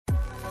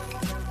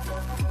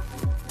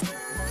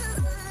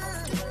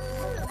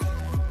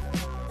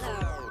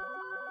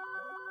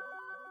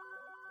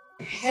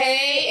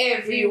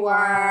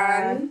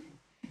everyone.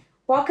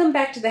 Welcome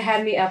back to the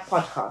Hand Me Up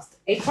podcast,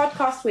 a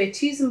podcast where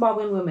two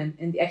Zimbabwean women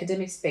in the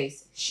academic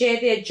space share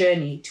their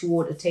journey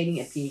toward attaining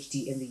a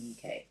PhD in the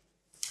UK.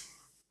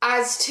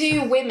 As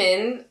two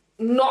women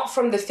not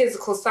from the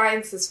physical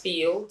sciences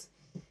field,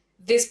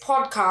 this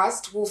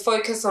podcast will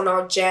focus on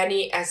our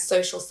journey as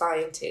social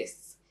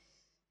scientists.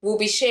 We'll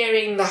be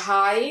sharing the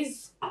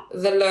highs,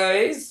 the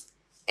lows,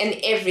 and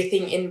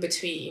everything in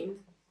between.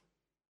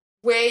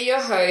 We're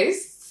your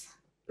hosts,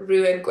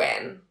 Rue and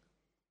Gwen.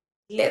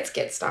 Let's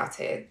get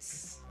started.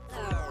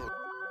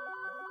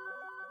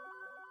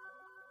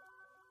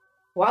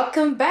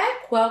 Welcome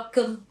back. Yet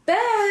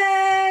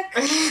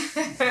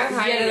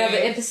another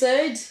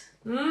episode.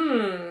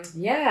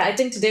 Yeah, I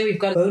think today we've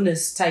got a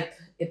bonus type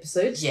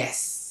episode.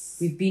 Yes.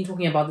 We've been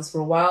talking about this for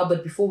a while,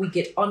 but before we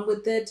get on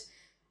with it,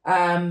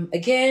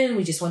 again,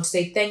 we just want to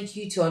say thank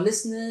you to our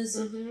listeners.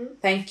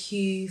 Thank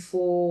you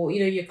for,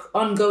 your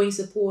ongoing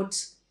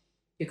support,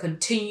 your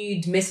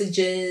continued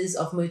messages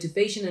of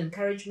motivation and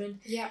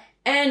encouragement. Yeah.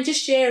 And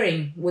just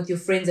sharing with your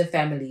friends and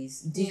families.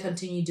 Do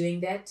continue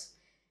doing that.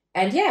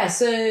 And yeah,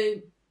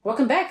 so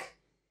welcome back.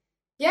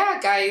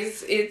 Yeah,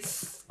 guys,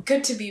 it's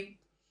good to be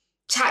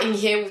chatting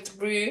here with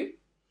Rue.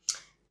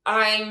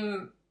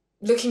 I'm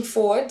looking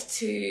forward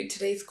to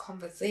today's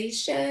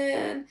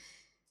conversation.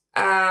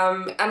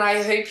 And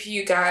I hope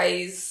you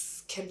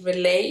guys can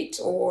relate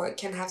or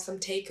can have some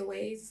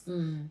takeaways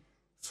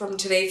from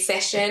today's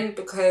session,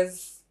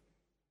 because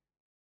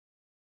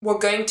we're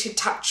going to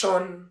touch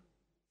on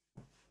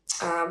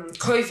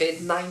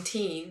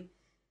COVID-19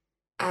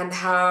 and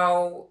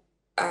how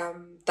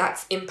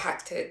that's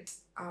impacted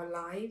our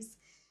lives,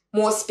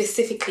 more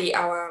specifically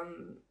our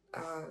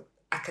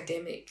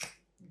academic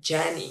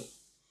journey.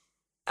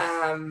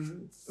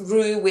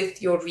 Rue,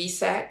 with your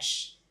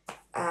research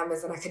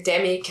as an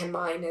academic, and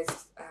mine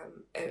as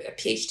a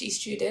PhD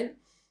student,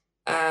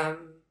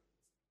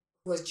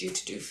 was due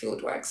to do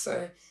fieldwork.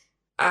 So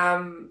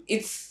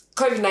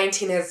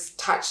COVID-19 has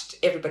touched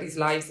everybody's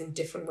lives in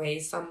different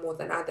ways, some more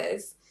than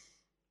others.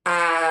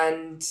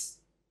 And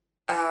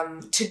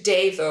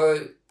today,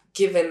 though,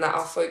 given that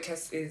our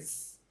focus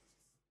is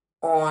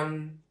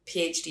on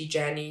PhD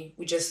journey,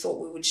 we just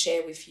thought we would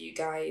share with you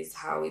guys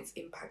how it's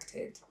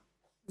impacted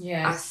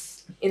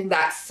us in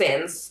that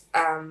sense.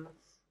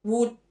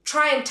 We'll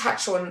try and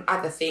touch on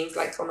other things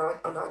like on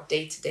our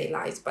day-to-day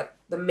lives, but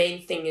the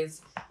main thing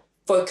is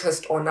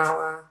focused on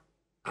our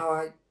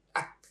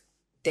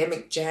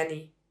academic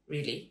journey,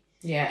 really.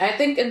 Yeah, I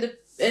think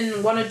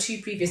in one or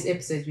two previous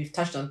episodes we've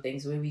touched on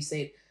things where we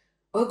said,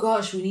 oh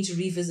gosh, we need to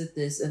revisit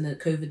this in a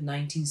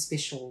COVID-19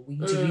 special. We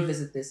need to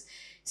revisit this.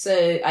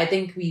 So I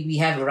think we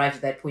have arrived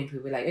at that point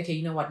where we're like, okay,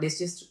 you know what, let's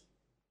just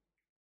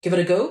give it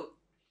a go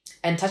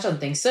and touch on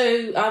things.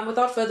 So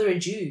without further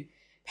ado,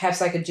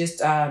 perhaps I could just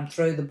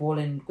throw the ball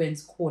in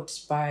Gwen's court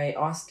by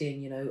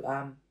asking,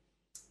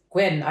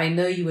 Gwen, I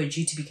know you were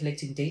due to be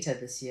collecting data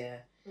this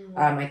year.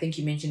 I think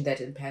you mentioned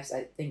that in perhaps,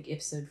 I think,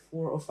 episode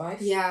 4 or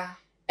 5. Yeah.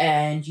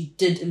 And you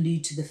did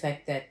allude to the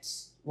fact that,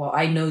 well,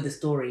 I know the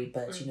story,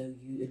 but, you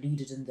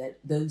alluded in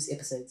those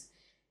episodes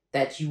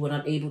that you were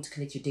not able to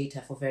collect your data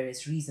for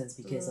various reasons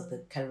because of the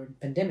current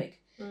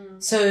pandemic.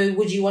 So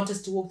would you want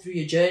us to walk through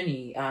your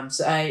journey?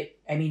 So I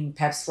mean,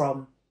 perhaps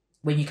from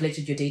when you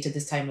collected your data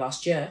this time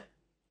last year.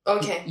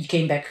 Okay. You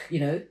came back,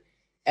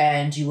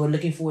 and you were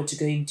looking forward to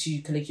going to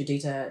collect your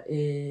data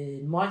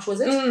in March, was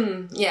it?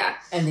 Yeah.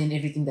 And then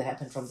everything that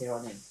happened from there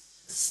on in.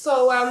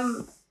 So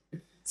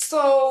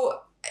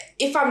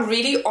if I'm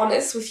really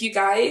honest with you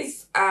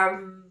guys,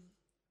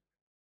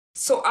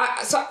 so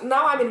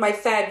now I'm in my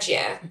 3rd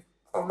year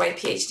of my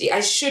PhD.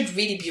 I should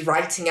really be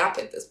writing up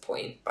at this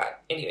point,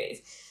 but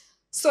anyways.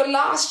 So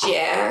last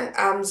year,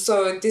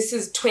 so this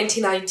is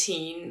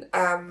 2019,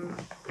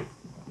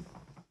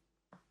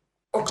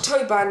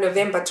 October,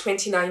 November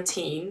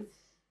 2019,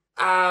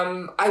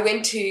 I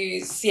went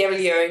to Sierra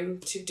Leone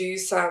to do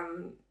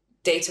some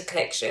data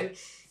collection.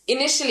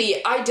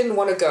 Initially, I didn't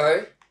want to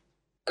go.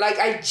 Like,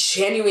 I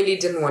genuinely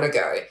didn't want to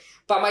go.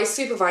 But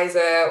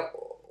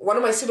one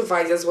of my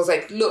supervisors was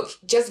like, look,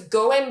 just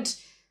go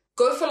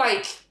for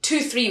like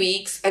 2-3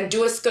 weeks and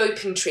do a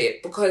scoping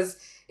trip, because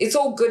it's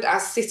all good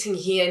us sitting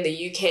here in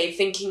the UK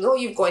thinking, oh,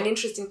 you've got an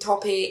interesting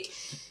topic.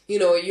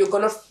 You're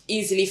going to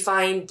easily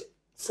find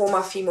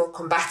former female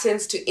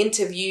combatants to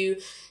interview.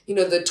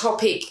 The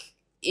topic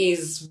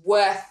is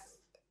worth,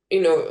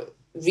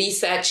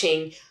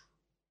 researching.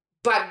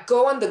 But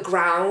go on the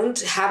ground,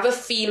 have a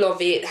feel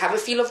of it, have a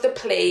feel of the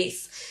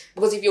place.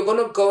 Because if you're going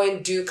to go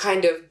and do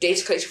kind of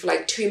data collection for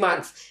like 2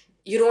 months,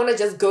 you don't want to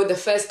just go the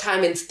first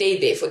time and stay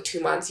there for 2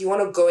 months. You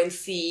want to go and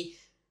see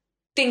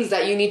things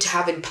that you need to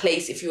have in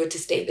place if you were to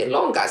stay there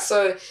longer.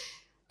 So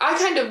I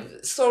kind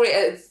of saw it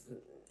as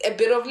a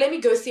bit of, let me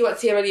go see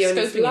what Sierra Leone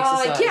is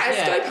like.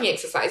 Scoping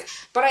exercise.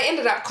 But I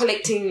ended up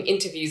collecting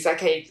interviews,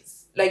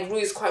 like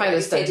Rue's quite rightly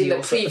said in the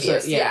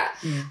previous.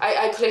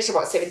 I collected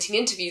about 17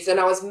 interviews, and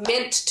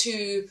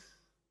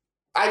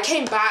I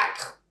came back,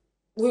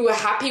 we were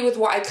happy with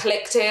what I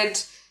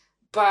collected,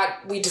 but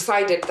we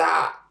decided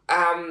that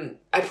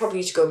I probably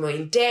need to go more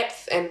in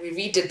depth, and we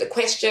redid the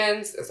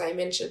questions, as I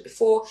mentioned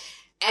before.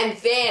 And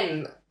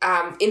then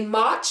in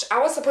March, I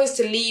was supposed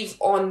to leave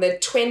on the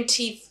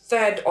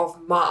 23rd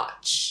of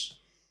March,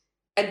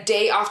 a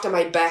day after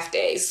my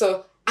birthday.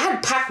 So I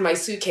had packed my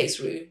suitcase,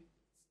 Rue.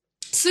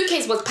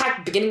 Suitcase was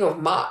packed beginning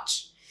of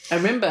March. I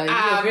remember you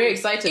were very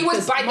excited. It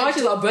was by March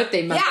is our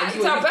birthday month. Yeah,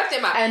 it's our birthday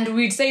month. And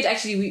we'd said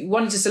actually we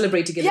wanted to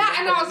celebrate together. Yeah,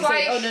 and I was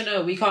like,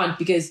 no, we can't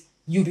because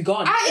you'll be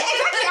gone.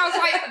 Exactly. I was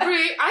like,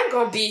 Rue, I'm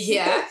gonna be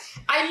here.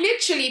 I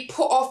literally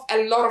put off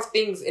a lot of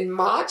things in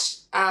March.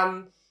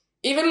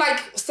 Even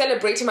like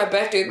celebrating my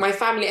birthday with my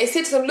family. I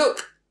said to them,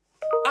 look,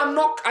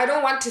 I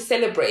don't want to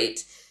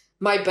celebrate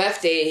my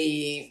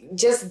birthday.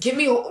 Just give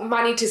me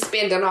money to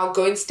spend and I'll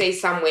go and stay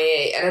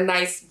somewhere at a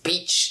nice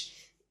beach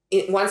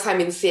once I'm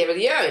in Sierra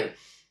Leone.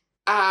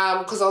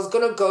 Because I was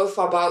going to go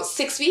for about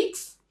 6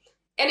 weeks.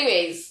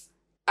 Anyways,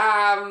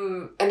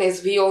 and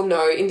as we all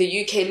know, in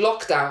the UK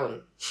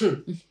lockdown,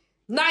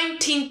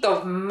 19th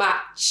of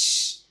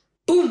March,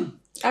 boom.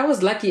 I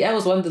was lucky. I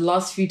was one of the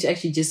last few to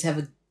actually just have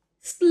a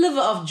sliver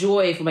of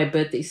joy for my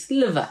birthday.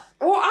 Sliver.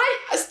 Well,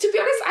 to be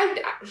honest,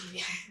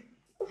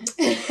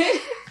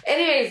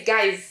 anyways,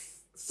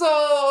 guys, so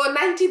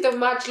 19th of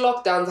March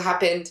lockdowns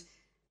happened.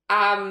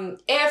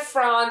 Air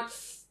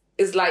France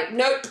is like,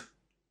 nope,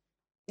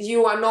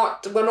 we're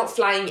not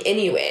flying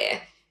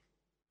anywhere.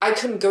 I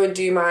couldn't go and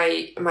do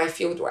my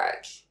field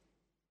work.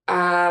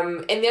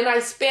 And then I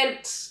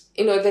spent,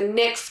 the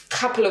next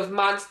couple of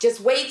months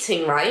just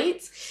waiting,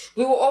 right?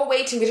 We were all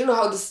waiting. We didn't know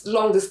how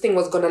long this thing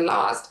was going to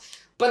last.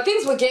 But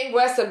things were getting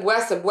worse and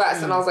worse and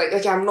worse. And I was like,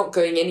 okay, I'm not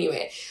going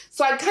anywhere.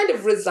 So I kind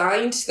of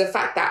resigned to the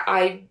fact that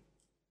I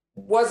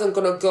wasn't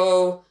going to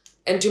go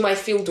and do my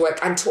field work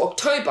until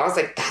October. I was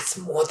like, that's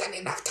more than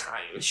enough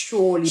time.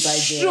 Surely by then.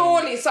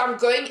 Surely. So I'm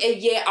going a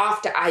year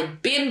after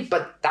I'd been,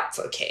 but that's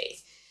okay.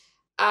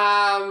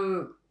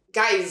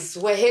 Guys,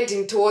 we're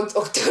heading towards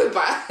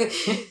October.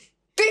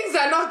 Things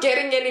are not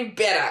getting any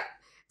better.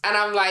 And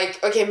I'm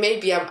like, okay,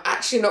 maybe I'm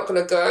actually not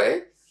going to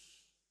go.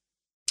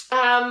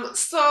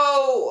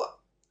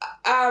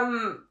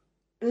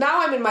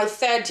 Now I'm in my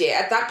third year.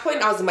 At that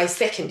point, I was in my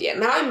second year.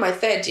 Now I'm in my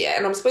third year,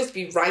 and I'm supposed to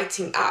be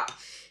writing up.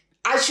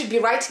 I should be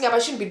writing up. I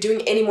shouldn't be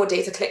doing any more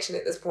data collection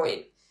at this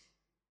point.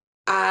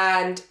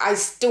 And I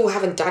still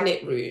haven't done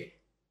it, Rue.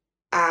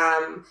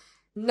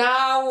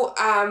 Now,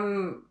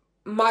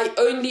 my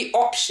only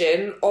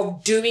option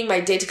of doing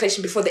my data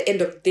collection before the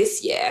end of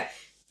this year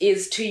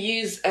is to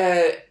use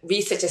a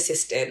research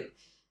assistant.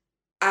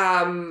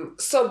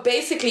 So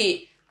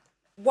basically,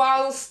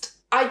 whilst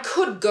I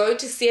could go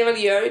to Sierra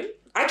Leone,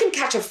 I can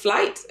catch a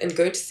flight and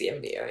go to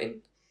Sierra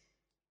Leone.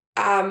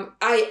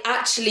 I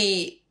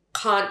actually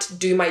can't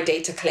do my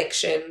data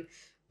collection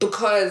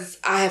because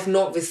I have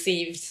not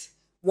received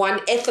one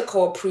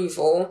ethical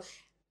approval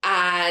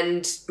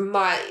and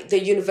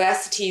the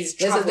university's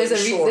travel insurance.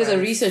 There's a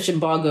research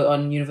embargo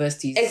on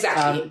universities.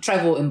 Exactly.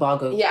 Travel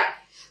embargo. Yeah.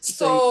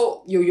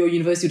 So your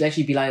university would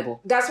actually be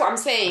liable. That's what I'm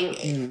saying.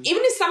 Even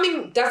if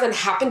something doesn't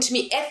happen to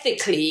me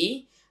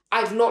ethically,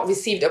 I've not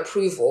received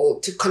approval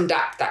to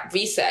conduct that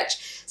research.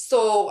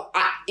 So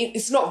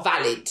it's not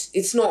valid.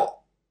 It's not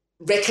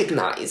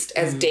recognized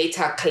as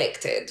data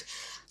collected.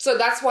 So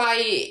that's why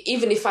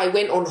even if I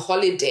went on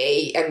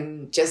holiday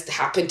and just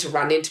happened to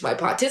run into my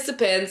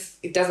participants,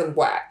 it doesn't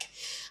work.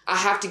 I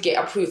have to get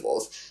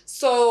approvals.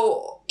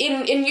 So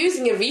in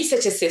using a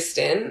research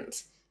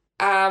assistant,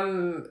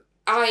 I'm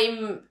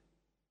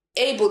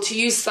able to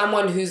use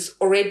someone who's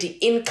already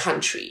in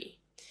country.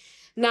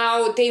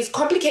 Now, there's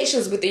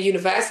complications with the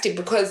university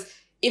because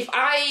if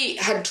I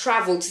had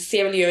traveled to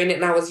Sierra Leone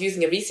and I was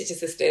using a research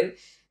assistant,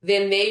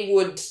 then they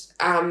would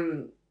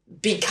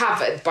be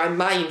covered by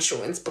my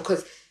insurance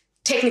because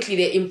technically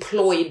they're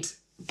employed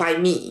by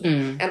me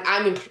and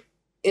I'm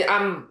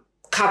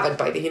covered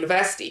by the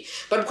university.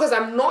 But because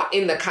I'm not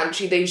in the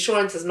country, the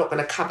insurance is not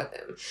going to cover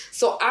them.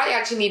 So I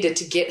actually needed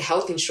to get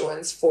health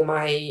insurance for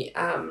my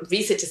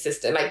research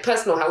assistant, like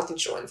personal health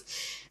insurance.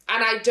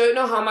 And I don't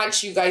know how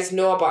much you guys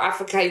know about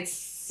Africa.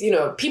 It's,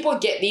 people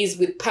get these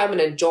with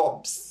permanent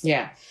jobs.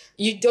 Yeah.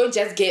 You don't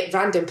just get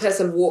random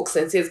person walks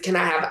and says, can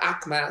I have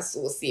ACMAS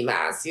or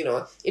CMAS?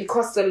 It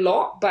costs a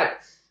lot, but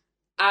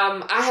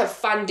I have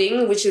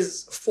funding, which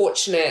is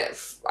fortunate.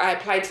 I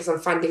applied for some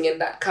funding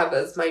and that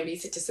covers my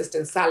research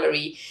assistant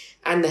salary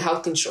and the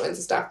health insurance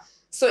and stuff.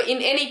 So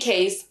in any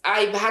case,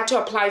 I've had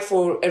to apply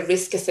for a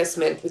risk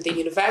assessment with the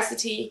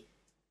university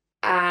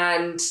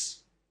and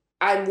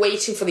I'm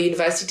waiting for the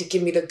university to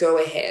give me the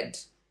go-ahead.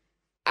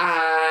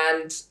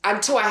 And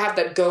until I have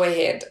that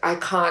go-ahead, I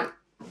can't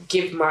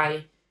give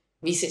my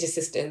research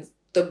assistant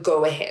the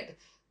go-ahead.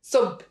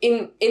 So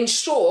in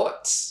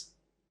short,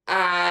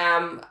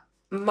 my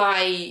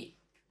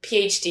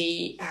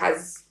PhD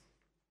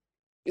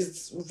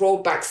is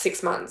rolled back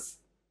 6 months.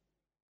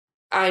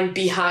 I'm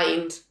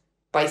behind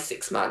by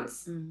 6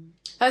 months.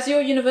 Has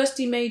your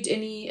university made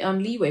any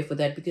leeway for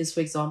that? Because, for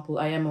example,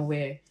 I am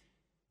aware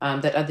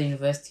that other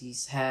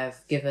universities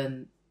have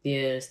given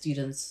their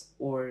students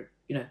or,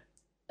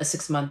 a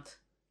 6 month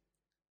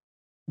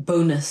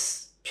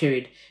bonus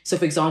period. So,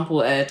 for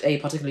example, at a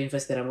particular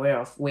university that I'm aware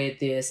of, where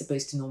they're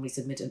supposed to normally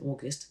submit in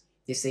August,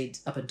 they said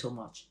up until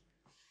March.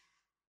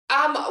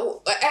 At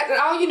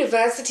our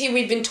university,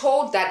 we've been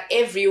told that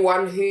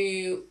everyone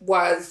who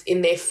was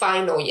in their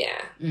final year.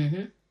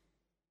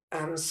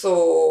 Mm-hmm.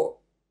 So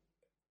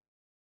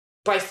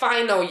by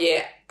final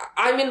year,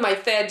 I'm in my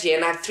third year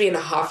and I have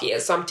 3.5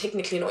 years. So I'm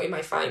technically not in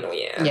my final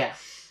year. Yeah.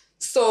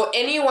 So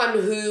anyone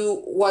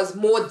who was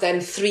more than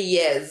 3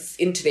 years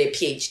into their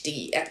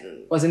PhD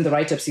and was in the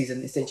write-up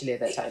season, essentially, at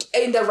that time.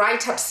 In the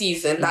write-up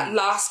season, that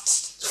last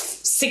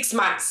 6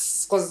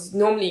 months, because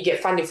normally you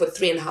get funding for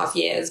 3.5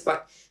 years,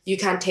 but you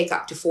can take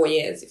up to 4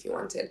 years if you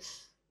wanted.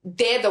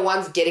 They're the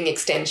ones getting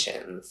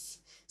extensions.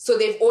 So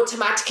they've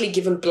automatically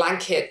given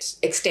blanket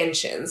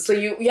extensions. So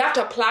you have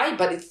to apply,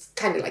 but it's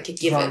kind of like a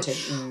given.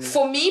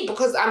 For me,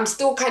 because I'm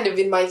still kind of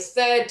in my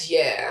third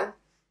year,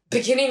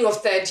 beginning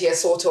of third year,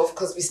 sort of,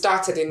 because we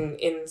started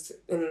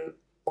in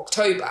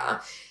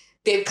October,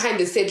 they've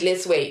kind of said,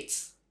 let's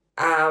wait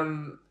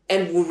and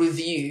we'll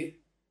review.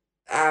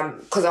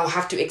 Because I'll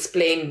have to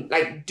explain,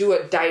 like do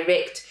a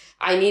direct,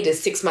 I need a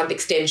 6-month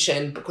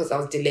extension because I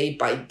was delayed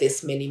by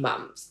this many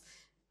months.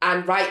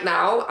 And right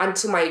now,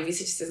 until my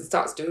research assistant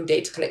starts doing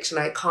data collection,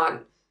 I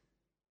can't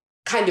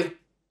kind of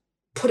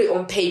put it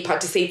on paper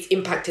to say it's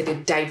impacted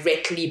it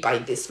directly by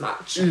this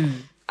much.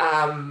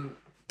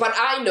 But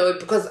I know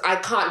because I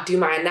can't do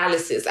my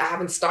analysis. I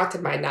haven't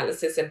started my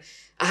analysis and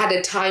I had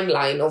a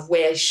timeline of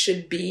where I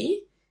should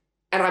be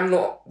and I'm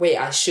not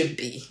where I should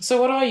be. So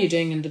what are you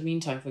doing in the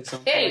meantime, for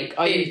example?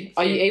 Are you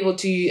able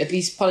to at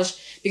least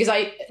polish? Because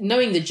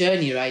knowing the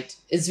journey, right,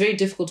 it's very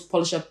difficult to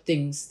polish up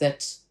things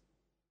that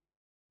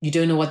you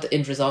don't know what the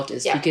end result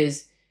is. Yeah.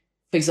 Because,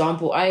 for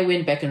example, I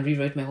went back and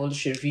rewrote my whole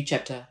literature review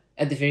chapter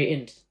at the very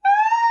end.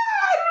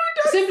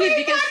 Simply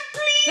because...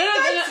 No,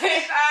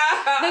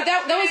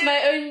 that was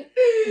my own...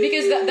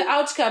 Because the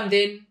outcome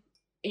then,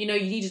 you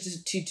needed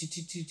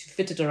to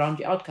fit it around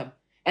your outcome.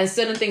 And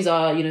certain things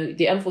are,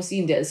 they're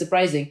unforeseen, they're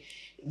surprising.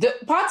 The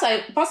parts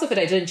of it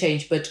I didn't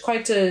change, but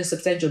quite a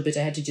substantial bit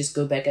I had to just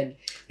go back and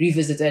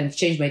revisit and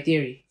change my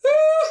theory.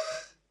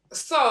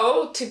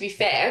 So, to be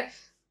fair,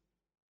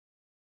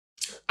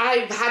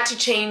 I've had to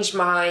change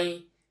my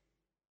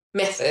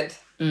method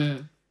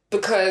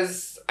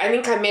because I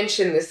think I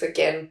mentioned this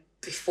again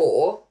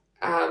before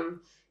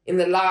in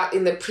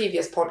the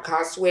previous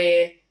podcast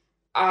where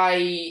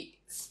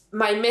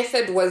my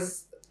method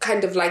was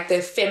kind of like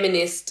the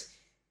feminist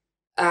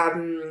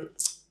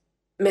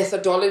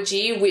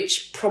methodology,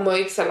 which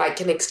promotes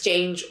an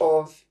exchange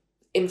of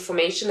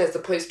information as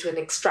opposed to an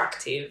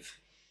extractive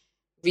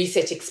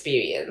research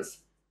experience.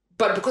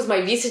 But because my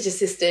research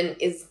assistant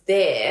is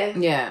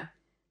there,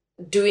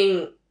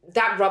 doing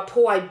that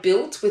rapport I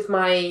built with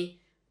my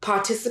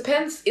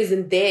participants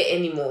isn't there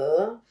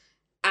anymore,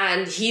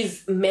 and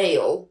he's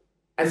male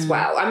as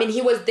well. I mean,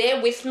 he was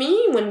there with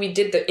me when we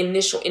did the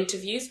initial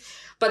interviews,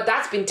 but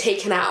that's been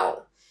taken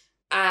out.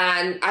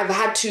 And I've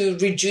had to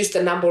reduce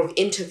the number of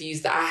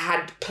interviews that I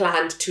had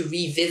planned to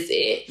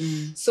revisit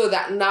so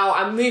that now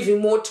I'm moving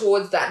more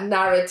towards that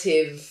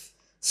narrative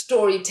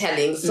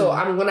storytelling. So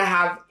I'm going to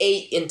have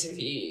 8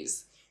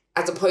 interviews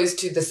as opposed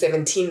to the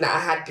 17 that I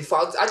had before.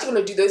 I was actually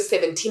going to do those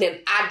 17 and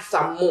add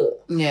some more.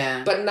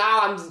 Yeah. But now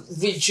I'm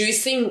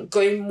reducing,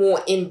 going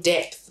more in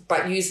depth,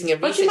 but using a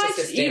research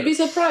assistant. You'd be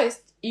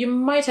surprised. You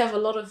might have a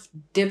lot of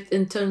depth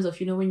in terms of,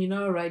 when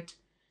right,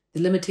 the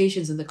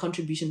limitations and the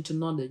contribution to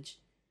knowledge.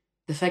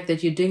 The fact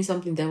that you're doing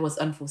something that was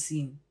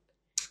unforeseen.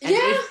 And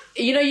if,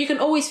 you can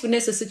always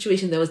finesse a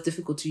situation that was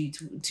difficult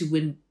to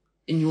win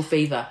in your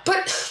favor.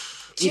 But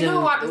do you know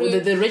what?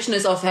 The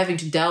richness of having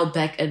to dial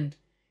back and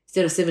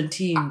instead of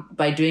 17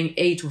 by doing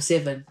 8 or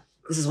 7.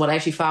 This is what I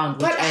actually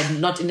found, which I had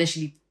not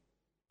initially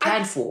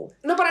planned for.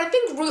 No, but I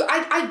think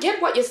I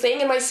get what you're saying,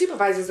 and my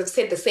supervisors have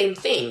said the same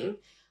thing.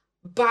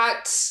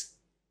 But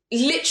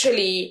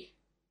literally,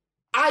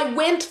 I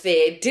went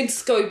there, did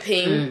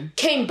scoping,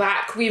 came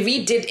back, we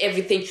redid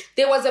everything.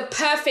 There was a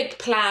perfect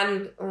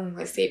plan. Oh,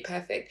 I say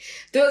perfect.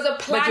 There was a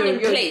plan in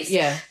place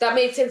that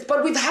made sense.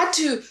 But we've had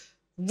to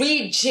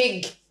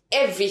rejig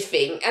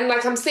everything. And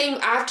like I'm saying,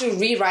 I have to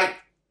rewrite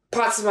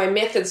parts of my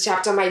methods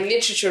chapter, my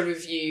literature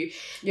review.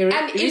 Your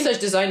research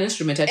design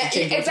instrument had to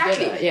change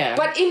exactly. Altogether. Yeah.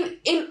 But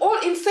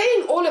in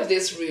saying all of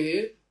this,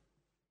 Rue,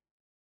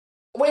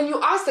 when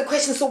you ask the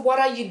question, so what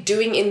are you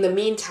doing in the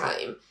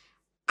meantime?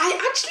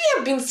 I actually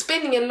have been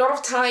spending a lot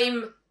of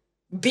time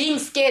being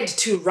scared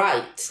to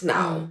write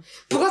now.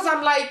 Because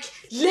I'm like,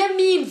 let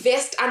me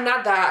invest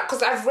another,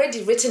 because I've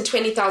already written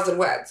 20,000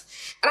 words.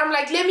 And I'm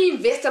like, let me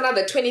invest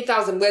another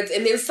 20,000 words,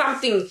 and then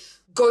something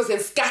goes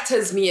and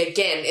scatters me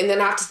again, and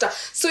then I have to start.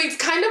 So it's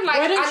kind of like,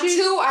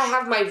 until I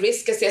have my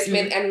risk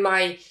assessment and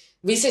my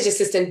research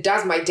assistant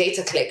does my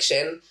data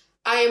collection,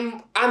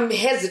 I'm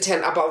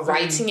hesitant about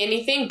writing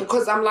anything,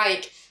 because I'm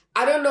like,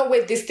 I don't know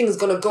where this thing's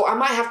going to go. I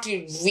might have to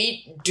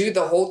redo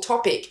the whole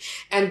topic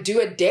and do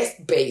a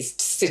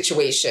desk-based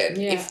situation.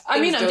 Yeah.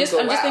 I'm just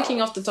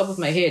thinking off the top of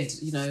my head,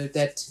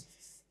 that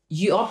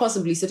you are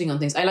possibly sitting on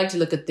things. I like to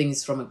look at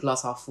things from a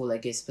glass half full, I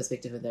guess,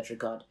 perspective in that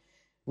regard.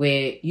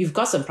 where you've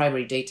got some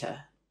primary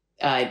data.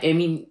 I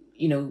mean,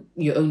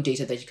 your own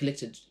data that you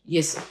collected.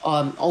 Yes,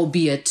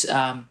 albeit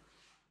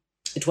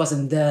it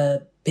wasn't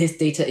the best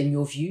data in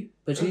your view,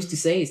 but who's to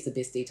say it's the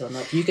best data or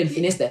not? You can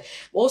finesse that.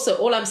 Also,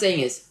 all I'm saying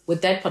is,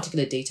 with that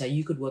particular data,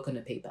 you could work on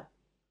a paper.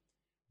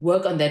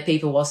 Work on that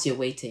paper whilst you're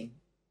waiting.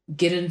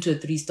 Get into a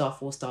 3-star,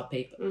 4-star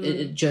paper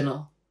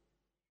journal.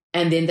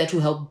 And then that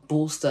will help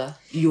bolster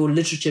your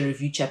literature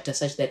review chapter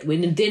such that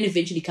when it then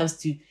eventually comes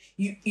to,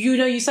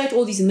 you cite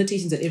all these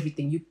limitations and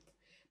everything, you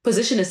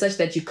position it such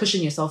that you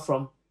cushion yourself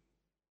from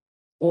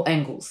all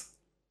angles.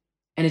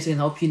 And it can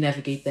help you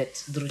navigate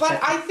that. But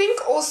I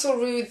think also,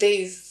 Rue,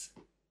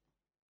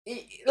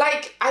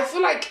 I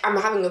feel like I'm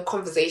having a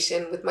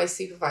conversation with my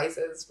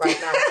supervisors right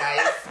now,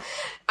 guys.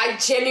 I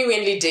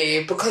genuinely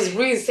do, because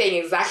Rue is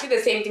saying exactly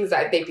the same things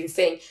that they've been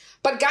saying.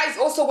 But guys,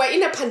 also, we're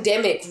in a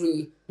pandemic,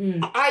 Rue.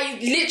 I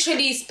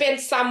literally spent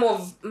some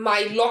of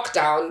my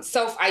lockdown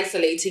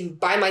self-isolating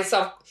by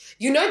myself.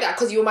 You know that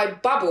because you're my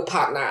bubble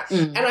partner.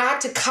 And I had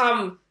to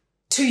come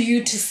to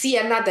you to see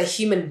another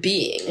human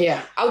being.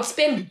 Yeah. I would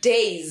spend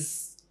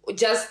days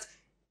just,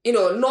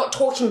 not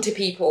talking to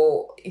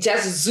people,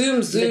 just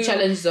Zoom, the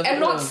challenge of and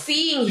not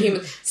seeing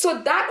him.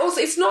 So that also,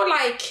 it's not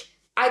like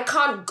I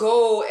can't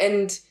go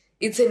and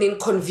it's an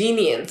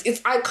inconvenience.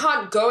 I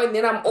can't go and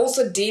then I'm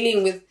also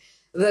dealing with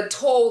the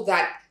toll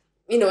that,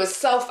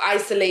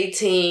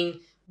 self-isolating,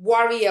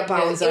 worry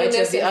about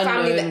illness and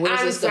family, the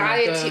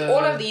anxiety,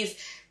 all of these.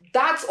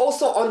 That's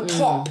also on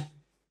top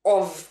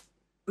of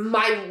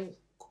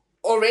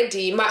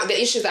the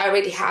issues I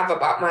already have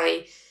about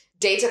my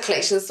data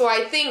collection. So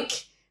I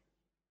think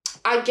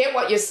I get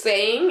what you're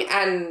saying,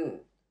 and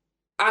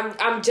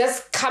I'm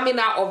just coming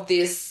out of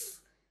this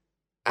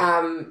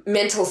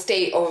mental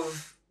state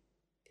of,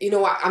 you know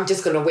what, I'm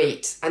just going to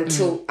wait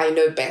until I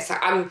know better.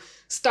 I'm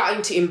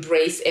starting to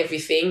embrace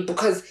everything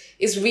because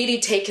it's really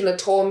taken a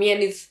toll on me,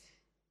 and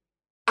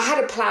I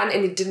had a plan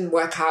and it didn't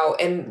work out,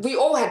 and we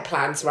all had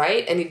plans,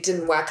 right? And it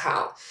didn't work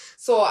out.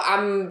 So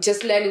I'm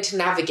just learning to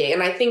navigate,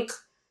 and I think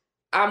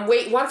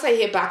once I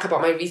hear back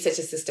about my research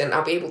assistant,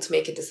 I'll be able to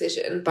make a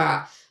decision.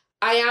 But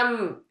I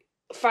am,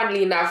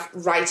 funnily enough,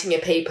 writing a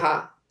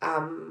paper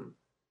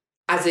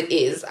as it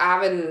is.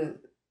 I've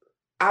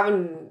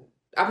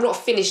not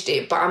finished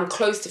it, but I'm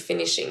close to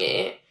finishing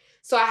it.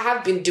 So I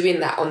have been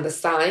doing that on the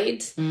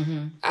side.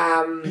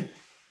 But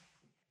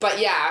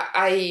yeah,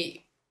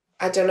 I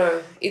don't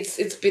know.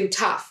 It's been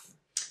tough.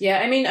 Yeah,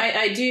 I mean,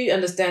 I do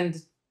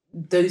understand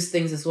those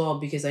things as well,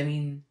 because I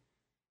mean,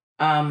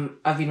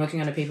 I've been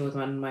working on a paper with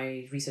one of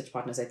my research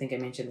partners. I think I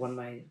mentioned one of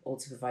my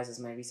old supervisors,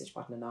 my research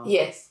partner now.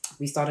 Yes.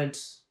 We started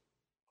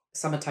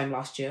summertime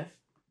last year,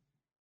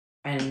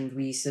 and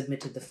we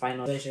submitted the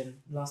final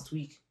version last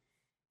week.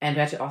 And we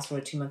had to ask for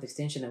a 2-month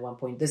extension at one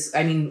point.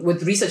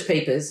 With research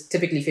papers,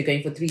 typically if you're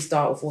going for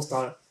 3-star or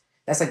 4-star,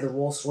 that's like the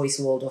Rolls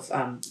Royce world of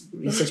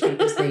research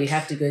papers. They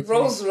have to go through...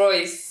 Rolls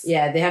Royce.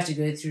 Yeah, they have to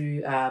go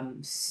through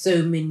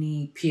so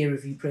many peer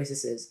review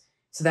processes.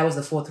 So that was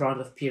the 4th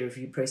round of peer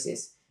review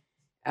process.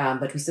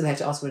 But we still had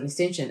to ask for an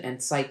extension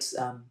and cite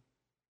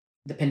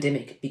the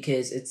pandemic,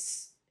 because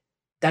it's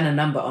done a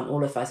number on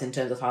all of us in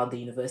terms of how the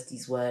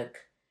universities work,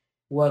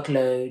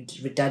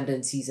 workload,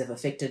 redundancies have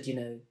affected,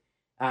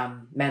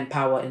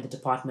 manpower in the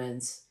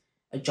departments.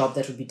 A job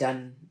that would be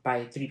done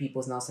by 3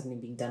 people is now suddenly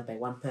being done by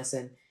 1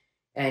 person.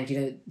 And,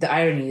 the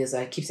irony is,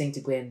 I keep saying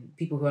to Gwen,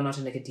 people who are not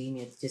in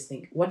academia just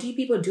think, what do you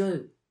people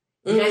do?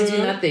 You guys do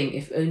nothing.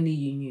 If only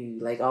you knew.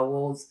 Like, our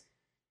walls...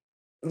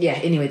 Yeah,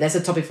 anyway, that's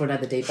a topic for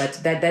another day.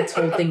 But that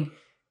whole thing,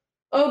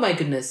 oh my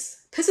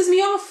goodness, pisses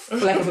me off, for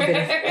lack of a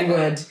better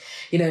word.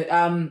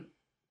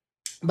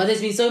 But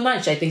there's been so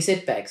much, I think,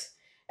 setbacks.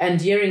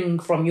 And hearing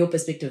from your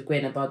perspective,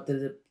 Gwen, about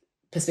the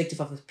perspective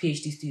of a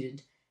PhD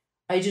student,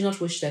 I do not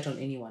wish that on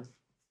anyone.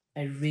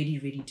 I really,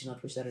 really do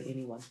not wish that on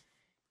anyone.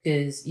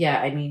 Because,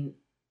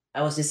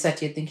 I was just sat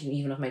here thinking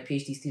even of my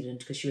PhD student,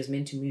 because she was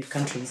meant to move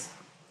countries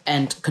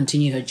and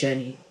continue her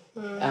journey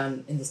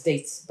in the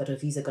States, but her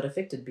visa got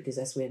affected because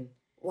that's when,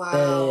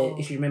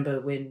 if you remember,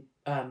 when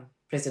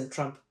President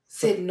Trump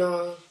said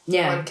no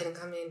one can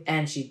come in.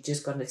 And she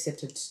just got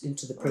accepted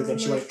into the program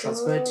she was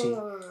transferred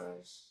to.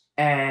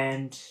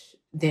 And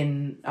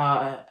then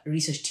our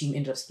research team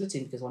ended up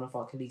splitting because one of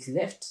our colleagues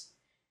left,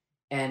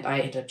 and I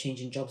ended up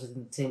changing jobs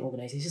within the same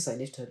organization, so I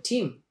left her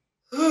team.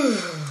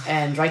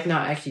 And right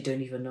now I actually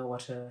don't even know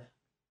what her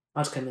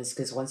outcome is,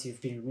 because once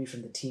you've been removed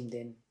from the team,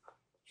 then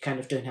you kind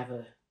of don't have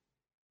a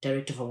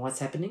directive on what's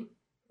happening.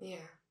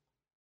 Yeah.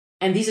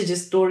 And these are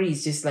just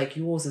stories just like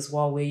yours as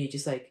well, where you're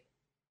just like,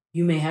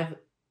 you may have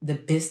the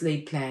best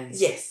laid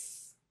plans.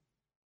 Yes.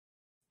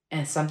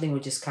 And something will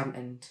just come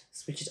and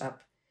switch it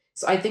up.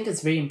 So I think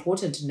it's very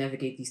important to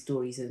navigate these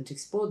stories and to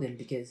explore them,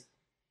 because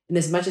in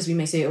as much as we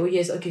may say, oh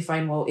yes, okay,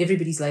 fine, well,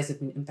 everybody's lives have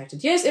been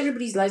impacted. Yes,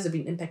 everybody's lives have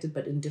been impacted,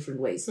 but in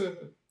different ways.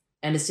 Mm-hmm.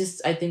 And it's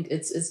just, I think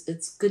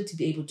it's good to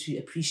be able to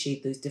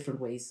appreciate those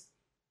different ways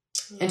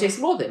and to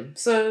explore them.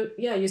 So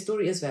yeah, your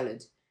story is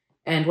valid.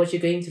 And what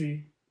you're going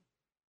through,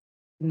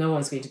 no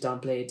one's going to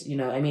downplay it. You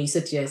know, I mean, you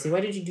sit here and say,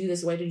 why did you do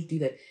this? Why did you do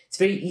that? It's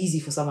very easy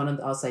for someone on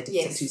the outside to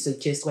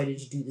suggest, why did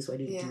you do this? Why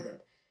did you do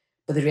that?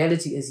 But the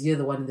reality is you're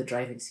the one in the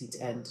driving seat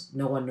and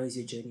no one knows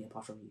your journey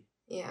apart from you.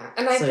 Yeah.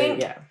 And I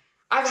think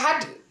I've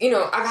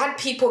had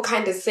people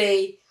kind of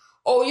say,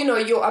 oh, you know,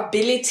 your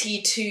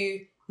ability to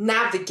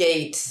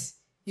navigate,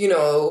 you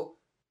know,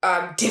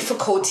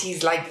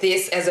 difficulties like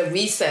this as a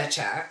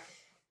researcher,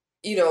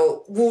 you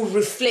know, will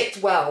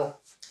reflect well.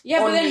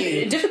 Yeah, but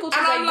then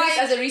difficulties like this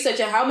as a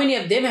researcher, how many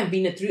of them have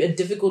been through a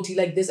difficulty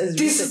like this as a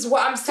researcher? This is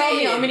what I'm saying. Tell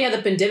me how many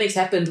other pandemics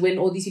happened when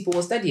all these people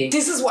were studying.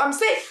 This is what I'm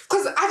saying.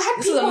 Because I've had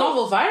This is a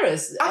novel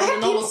virus and a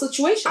novel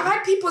situation. I've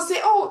had people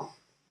say, oh,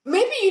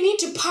 maybe you need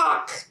to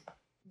park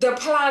the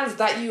plans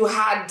that you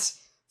had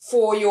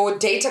for your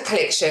data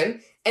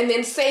collection and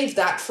then save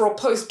that for a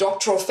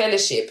postdoctoral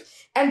fellowship.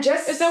 And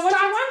just is that what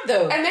you want,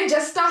 though? And then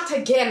just start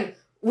again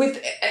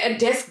with a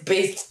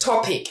desk-based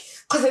topic.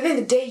 Because at the end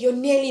of the day, you're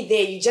nearly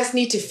there. You just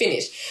need to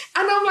finish.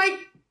 And I'm like,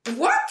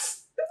 what?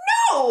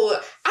 No,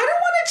 I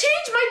don't want to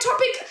change my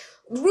topic.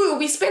 Rue,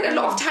 we spent a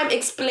lot of time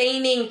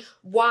explaining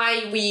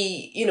why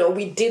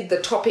we did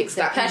the topics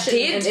that we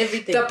did. And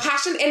everything. The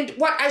passion and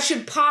what I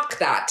should park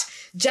that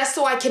just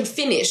so I can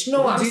finish.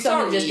 No, I'm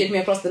sorry. Just get me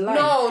across the line.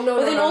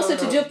 But then also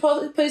to do a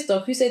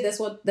postdoc, who said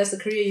that's the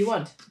career you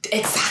want?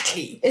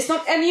 Exactly. It's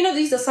not, and you know,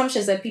 these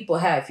assumptions that people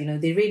have, you know,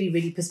 they really,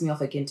 really piss me off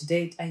again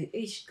today. I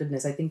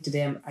think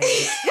today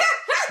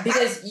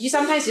because you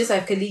sometimes just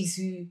have colleagues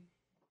who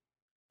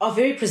are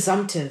very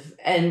presumptive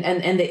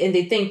and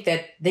they think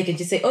that they can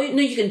just say, oh,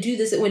 no, you can do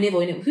this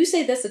whenever. Who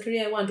said that's the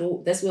career I want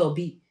or that's where I'll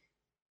be?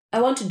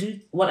 I want to do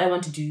what I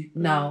want to do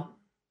now.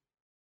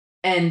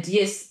 And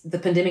yes, the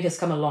pandemic has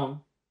come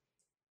along.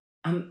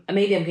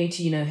 Maybe I'm going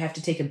to, you know, have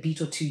to take a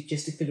beat or two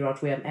just to figure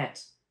out where I'm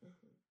at.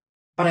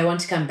 But I want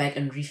to come back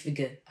and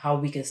refigure how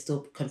we can still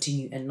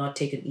continue and not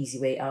take an easy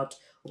way out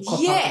or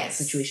cop out of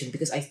the situation,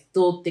 because I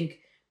still think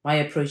my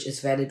approach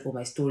is valid or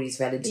my story is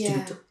valid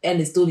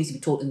and it still needs to be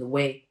told in the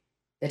way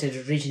that it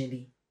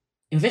originally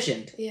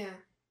envisioned. Yeah.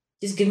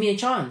 Just give me a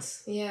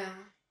chance. Yeah.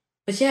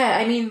 But yeah,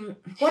 I mean...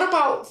 What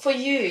about for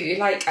you?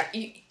 Like,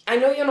 I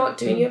know you're not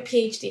doing your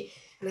PhD,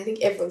 and I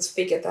think everyone's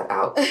figured that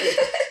out.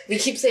 We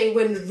keep saying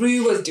when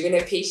Rue was doing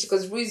her PhD,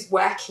 because Rue's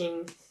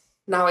working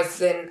now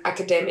as an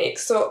academic.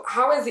 So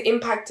how has it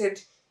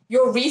impacted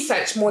your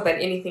research more than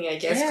anything, I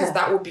guess, because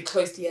that would be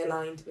closely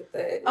aligned with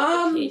the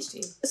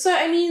PhD? So,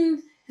 I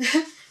mean...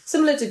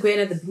 Similar to Gwen,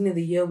 at the beginning of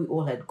the year, we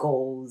all had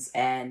goals.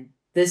 And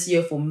this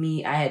year, for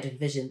me, I had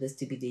envisioned this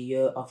to be the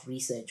year of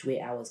research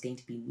where I was going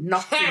to be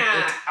knocking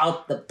it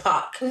out the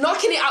park.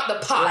 Knocking it out the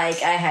park.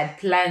 Like, I had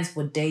plans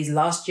for days.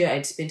 Last year,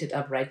 I'd spent it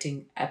up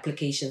writing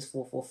applications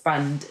for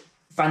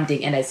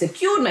funding, and I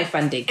secured my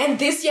funding. And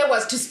this year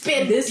was to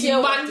spend money.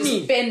 Was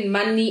to spend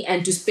money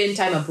and to spend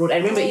time abroad. I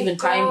remember at the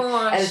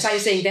time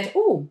saying that,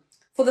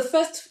 for the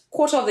first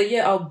quarter of the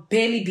year, I'll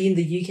barely be in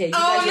the UK.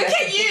 Look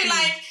at you,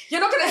 like... You're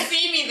not going to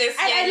see me this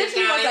year. I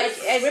literally was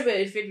like, I remember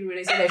in February when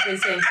I saw my friend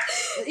saying,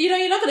 you know,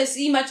 you're not going to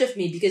see much of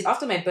me because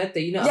after my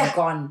birthday, you know, I'm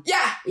gone.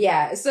 Yeah.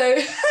 Yeah. So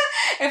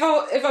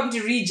if I'm to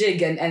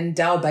rejig and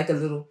dial back a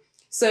little.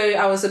 So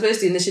I was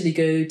supposed to initially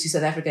go to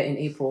South Africa in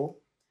April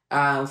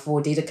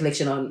for data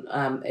collection on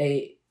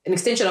an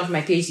extension of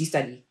my PhD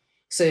study.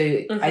 So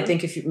I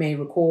think if you may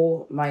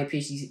recall, my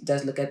PhD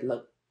does look at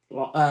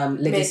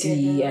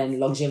legacy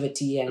and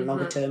longevity and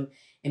longer term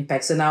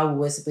impact. So now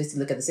we're supposed to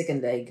look at the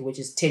second leg, which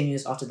is 10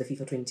 years after the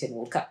FIFA 2010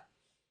 World Cup.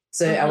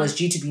 So I was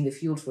due to be in the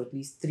field for at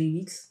least 3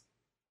 weeks.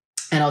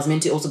 And I was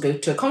meant to also go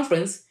to a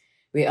conference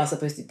where I was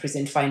supposed to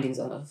present findings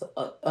on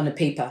a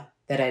paper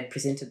that I had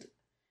presented,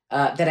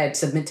 that I had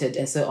submitted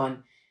and so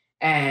on.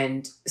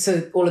 And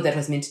so all of that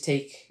was meant to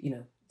take,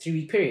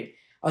 3-week period.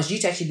 I was due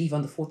to actually leave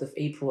on the 4th of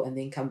April and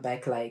then come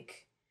back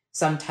like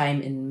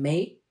sometime in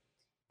May.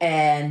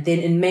 And then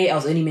in May, I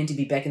was only meant to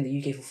be back in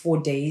the UK for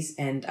 4 days.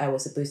 And I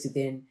was supposed to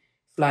then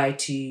fly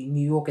to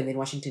New York and then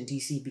Washington,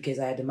 D.C. because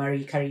I had a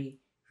Marie Curie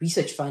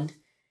research fund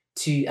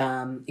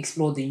to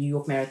explore the New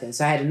York Marathon.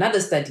 So I had another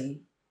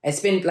study.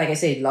 Like I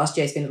said, last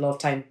year I spent a lot of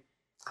time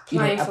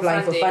applying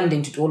for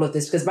funding to do all of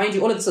this. Because mind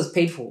you, all of this was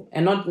paid for.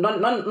 And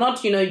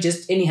not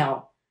just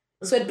anyhow.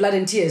 Sweat, blood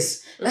and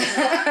tears.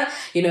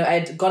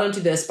 I'd got onto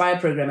the Aspire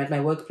program at my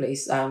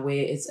workplace where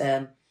it's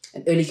an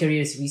early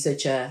careers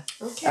researcher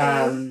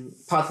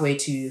pathway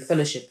to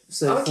fellowship.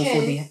 So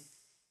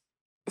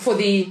for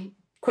the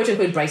quote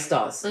unquote bright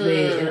stars,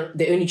 where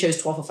they only chose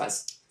 12 of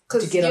us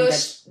to get on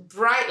that.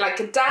 Bright like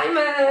a diamond.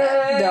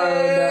 No.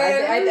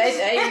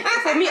 I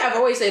for me, I've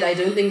always said I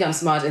don't think I'm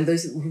smart, and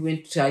those who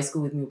went to high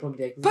school with me will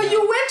probably agree. But you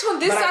went on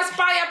this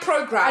Aspire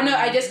program. I know.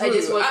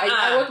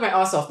 I worked my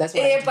ass off. That's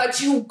why.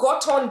 But you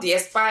got on the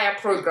Aspire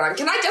program.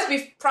 Can I just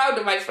be proud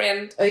of my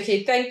friend?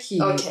 Okay, thank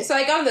you. Okay. So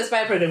I got on the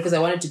Aspire program because I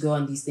wanted to go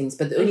on these things,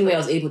 but the only way I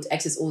was able to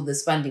access all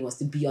this funding was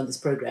to be on this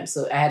program.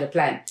 So I had a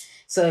plan.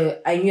 So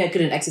I knew I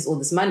couldn't access all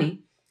this money.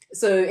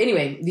 So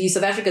anyway, the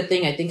South Africa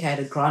thing, I think I had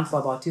a grant for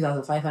about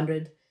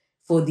 2,500.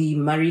 For the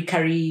Marie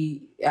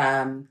Curie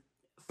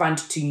fund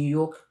to New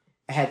York,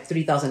 I had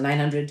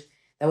 3,900.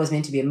 That was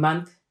meant to be a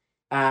month.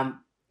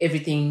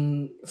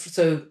 everything.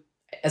 So,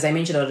 as I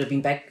mentioned, I would have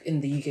been back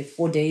in the UK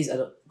 4 days. I'd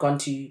gone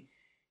to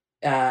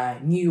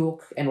New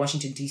York and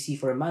Washington, D.C.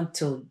 for a month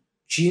till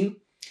June.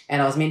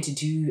 And I was meant to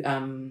do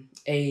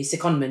a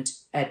secondment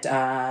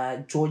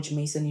at George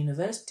Mason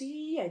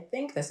University, I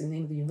think that's the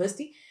name of the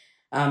university,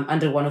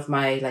 under one of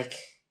my, like,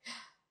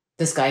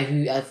 this guy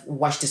who I've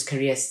watched his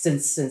career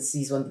since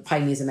he's one of the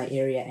pioneers in my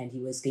area, and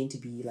he was going to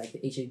be like the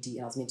HOD,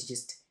 and I was meant to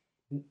just,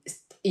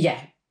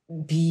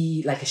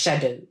 be like a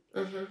shadow,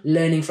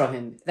 learning from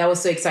him. That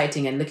was so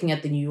exciting, and looking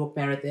at the New York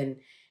Marathon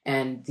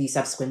and the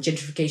subsequent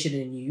gentrification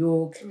in New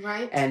York,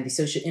 right, and the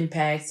social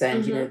impacts,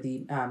 and you know,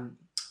 the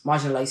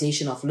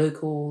marginalization of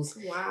locals,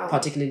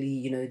 particularly,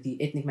 you know,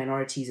 the ethnic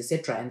minorities,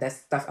 etc. And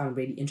that's stuff I'm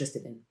really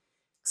interested in.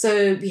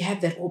 So we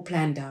had that all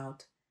planned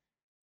out.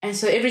 And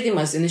so everything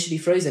was initially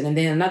frozen. And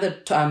then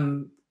another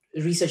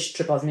research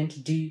trip I was meant to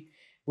do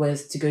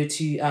was to go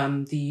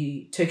to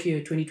the Tokyo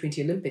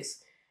 2020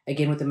 Olympics,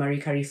 again with the Marie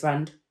Curie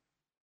Fund.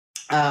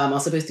 I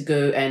was supposed to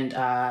go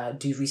and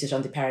do research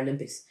on the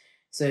Paralympics.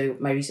 So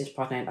my research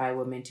partner and I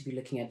were meant to be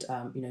looking at,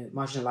 you know,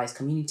 marginalized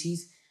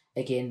communities,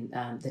 again,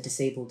 the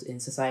disabled in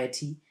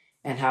society,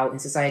 and how in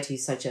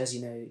societies such as,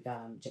 you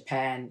know,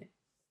 Japan,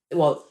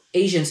 well,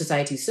 Asian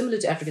societies, similar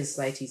to African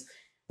societies,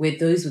 where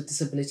those with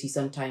disabilities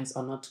sometimes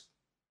are not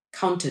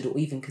counted or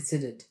even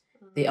considered.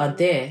 They are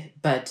there,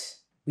 but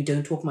we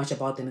don't talk much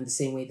about them in the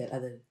same way that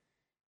other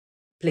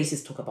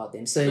places talk about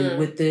them. So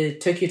with the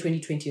Tokyo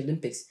 2020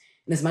 Olympics,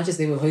 and as much as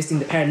they were hosting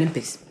the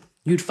Paralympics,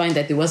 you'd find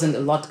that there wasn't a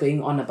lot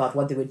going on about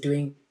what they were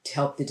doing to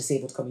help the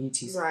disabled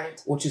communities,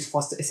 right, or to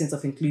foster a sense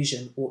of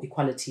inclusion or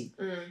equality.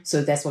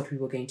 So that's what we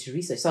were going to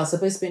research. So I was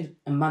supposed to spend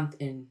a month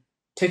in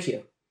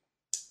Tokyo.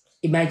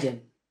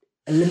 Imagine,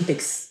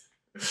 Olympics,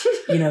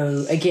 you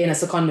know, again, a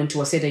secondment to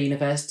Waseda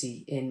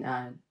University in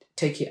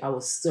Tokyo. I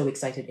was so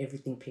excited,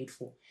 everything paid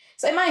for.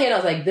 So in my head, I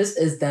was like, this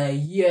is the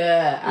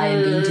year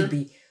I'm going to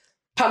be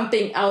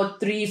pumping out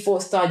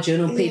 3-4 star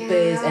journal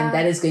papers, and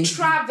that is going to be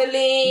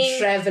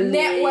traveling,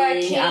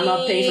 networking. I'm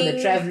not paying for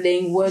the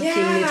traveling, working,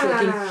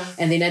 networking,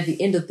 and then at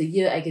the end of the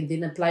year, I can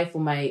then apply for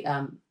my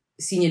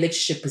senior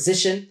lectureship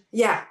position.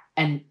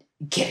 And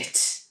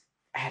get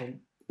it.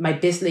 My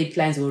best laid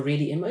plans were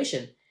already in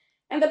motion,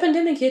 and the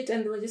pandemic hit,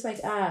 and they were just like,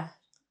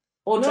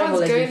 all no travel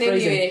has been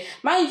frozen. Anyway.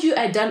 Mind you,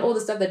 I'd done all the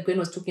stuff that Gwen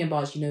was talking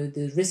about, you know,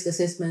 the risk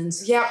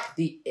assessments,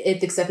 the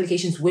ethics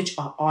applications, which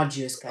are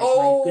arduous, guys.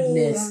 Oh, my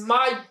goodness.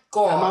 My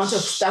gosh. The amount of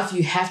stuff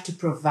you have to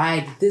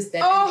provide, this,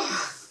 that.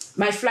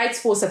 My flights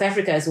for South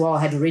Africa as well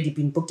had already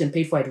been booked and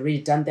paid for. I'd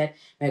already done that.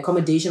 My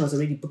accommodation was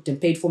already booked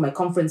and paid for. My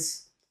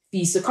conference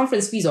fees. So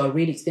conference fees are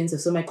really expensive.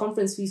 So my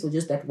conference fees for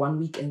just that 1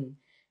 week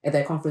at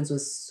that conference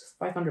was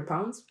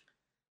 £500.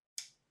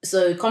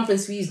 So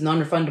conference fee is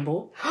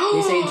non-refundable.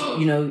 They said,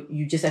 you know,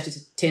 you just have to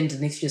attend the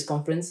next year's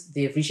conference.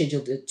 They've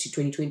rescheduled it to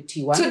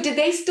 2021. So did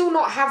they still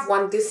not have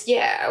one this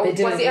year? Or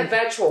was it a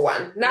virtual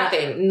one?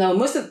 Nothing?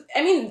 No,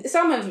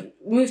 some have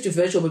moved to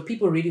virtual, but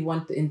people really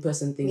want the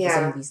in-person thing for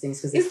some of these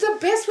things. It's the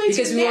best way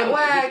to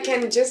network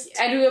and just...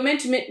 And we were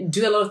meant to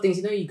do a lot of things.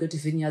 You know, you go to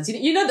vineyards.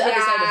 You know the other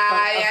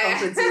side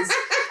of conferences.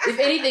 If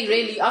anything,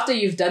 really, after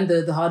you've done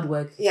the hard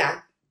work...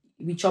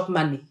 we chop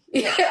money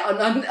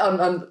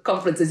on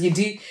conferences.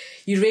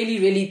 You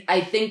really, I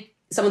think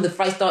some of the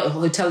 5-star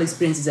hotel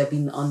experiences I've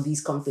been on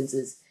these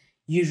conferences,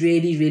 you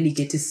really, really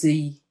get to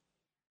see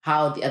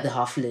how the other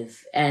half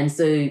live. And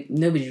so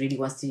nobody really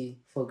wants to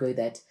forego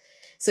that.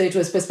 So it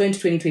was postponed to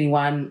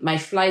 2021. My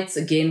flights,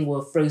 again,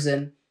 were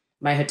frozen.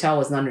 My hotel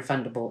was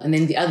non-refundable. And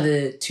then the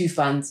other 2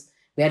 funds,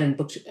 we hadn't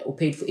booked or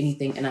paid for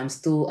anything. And I'm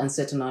still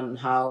uncertain on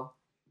how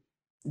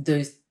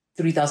those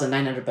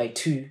 3,900 by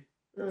 2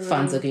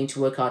 funds are going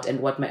to work out and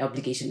what my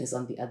obligation is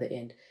on the other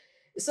end.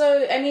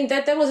 So, I mean,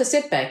 that was a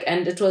setback.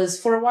 And it was,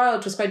 for a while,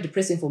 it was quite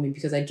depressing for me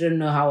because I didn't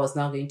know how I was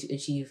now going to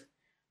achieve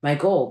my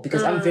goal,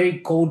 because I'm very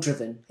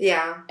goal-driven.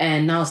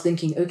 And now I was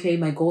thinking, okay,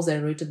 my goals that I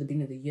wrote at the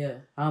beginning of the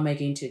year, how am I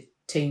going to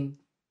attain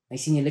my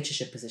senior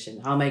lectureship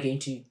position? How am I going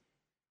to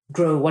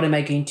grow? What am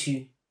I going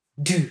to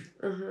do?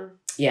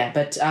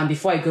 But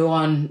before I go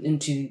on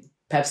into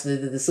perhaps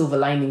the silver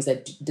linings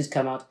that did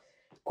come out,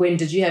 Gwen,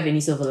 did you have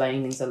any silver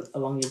linings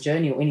along your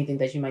journey, or anything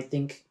that you might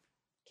think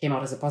came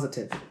out as a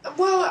positive?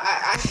 Well,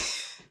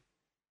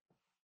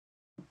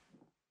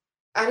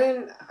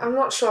 I'm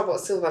not sure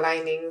about silver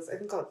linings. I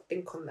think I'll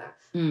think on that.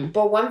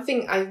 But one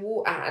thing I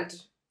will add,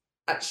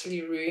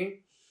 actually, Rue,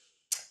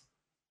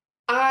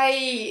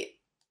 I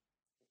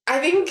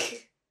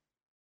think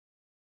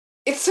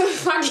it's so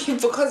funny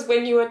because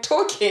when you were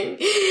talking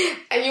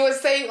and you were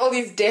saying all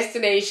these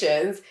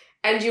destinations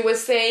and you were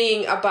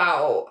saying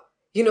about,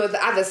 you know,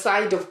 the other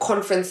side of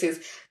conferences,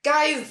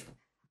 guys,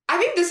 I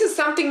think this is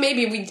something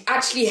maybe we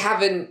actually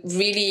haven't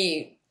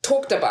really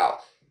talked about.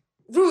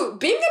 Rue,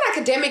 being an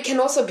academic can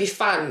also be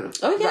fun.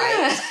 Oh, yeah.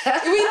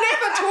 Right? We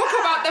never talk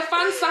about the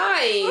fun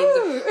side.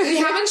 Ooh. We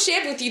haven't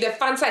shared with you the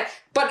fun side.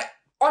 But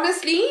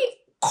honestly,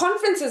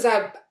 conferences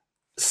are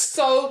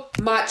so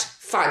much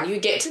fun. You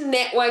get to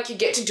network, you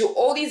get to do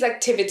all these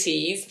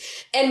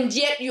activities, and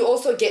yet you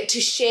also get to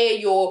share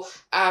your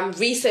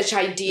research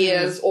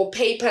ideas or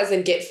papers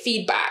and get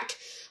feedback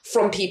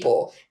from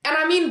people. And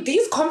I mean,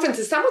 these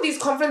conferences, some of these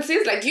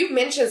conferences, like you've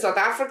mentioned South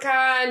Africa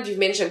and you've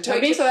mentioned Tokyo.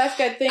 I've been to South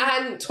Africa, I think,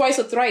 and twice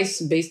or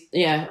thrice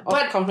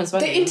but conference.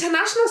 The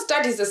International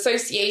Studies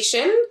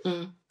Association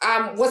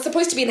was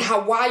supposed to be in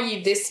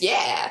Hawaii this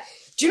year.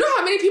 Do you know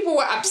how many people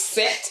were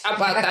upset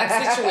about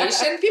that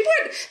situation? People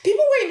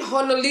were in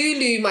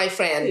Honolulu, my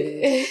friend.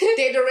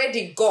 They'd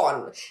already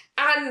gone.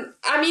 And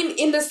I mean,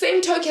 in the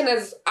same token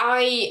as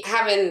I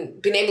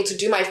haven't been able to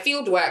do my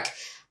field work,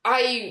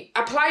 I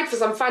applied for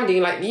some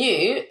funding like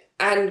you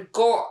and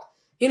got,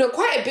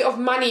 quite a bit of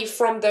money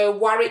from the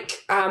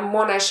Warwick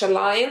Monash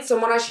Alliance, so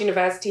Monash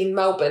University in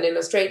Melbourne in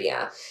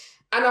Australia.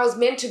 And I was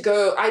meant to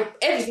go,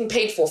 everything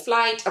paid for,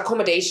 flight,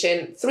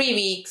 accommodation, 3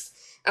 weeks.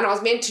 And I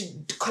was meant to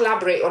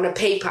collaborate on a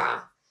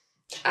paper.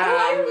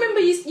 I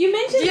remember you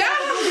mentioned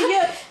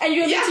that and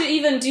you were meant to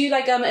even do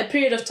like a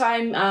period of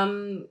time,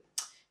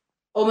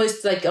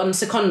 almost like on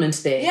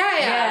secondment there.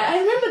 Yeah. I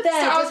remember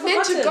that. So I was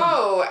meant to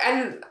go,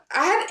 and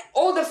I had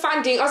all the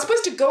funding. I was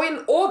supposed to go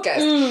in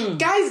August.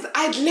 Guys,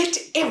 I'd let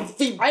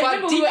everybody. I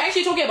remember we were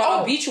actually talking about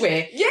our beach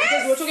wear. Yes.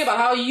 Because we were talking about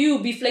how you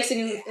be flexing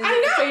in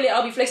Australia,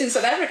 I'll be flexing in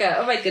South Africa.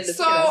 Oh my goodness.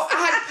 So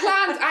I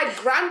had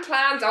grand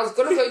plans. I was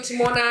going to go to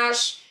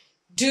Monash,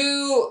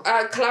 do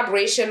a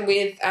collaboration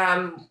with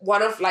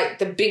one of like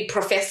the big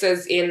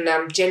professors in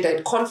gender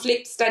and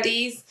conflict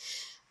studies,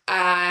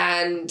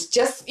 and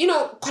just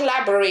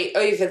collaborate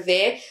over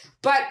there.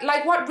 But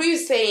like what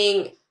Rue's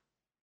saying,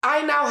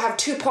 I now have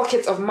 2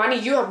 pockets of money.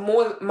 You have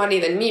more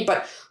money than me,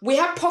 but we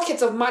have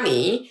pockets of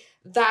money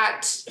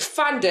that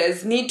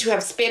funders need to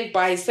have spent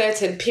by a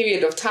certain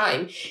period of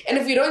time. And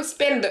if we don't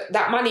spend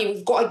that money,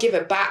 we've got to give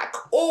it back.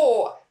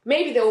 Or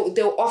maybe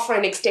they'll offer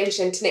an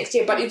extension to next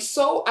year, but it's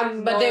so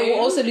unknown. But they will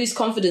also lose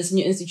confidence in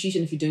your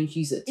institution if you don't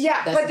use it.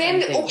 Yeah, but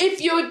then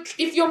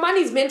if your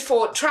money is meant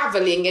for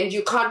traveling and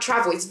you can't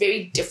travel, it's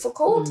very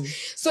difficult.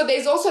 So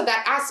there's also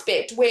that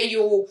aspect where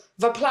you've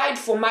applied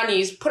for money,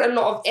 you've put a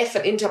lot of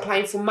effort into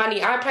applying for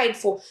money. I applied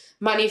for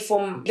money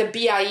from the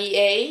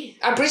BIEA,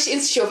 British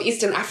Institute of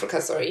Eastern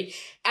Africa,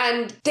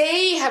 and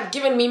they have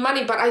given me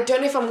money, but I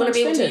don't know if I'm going to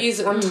be able to use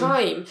it on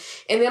time.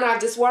 And then I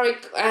have this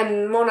Warwick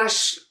and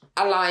Monash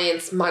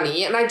Alliance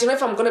money, and I don't know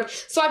if I'm gonna.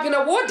 So I've been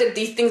awarded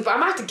these things, but I'm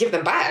gonna have to give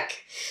them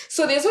back.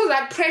 So there's all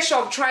that pressure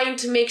of trying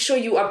to make sure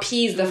you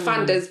appease the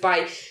funders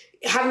by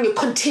having a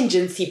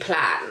contingency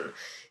plan.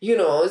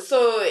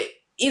 So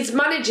it's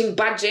managing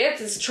budgets.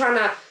 It's trying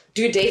to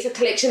do data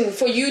collection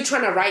for you,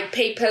 trying to write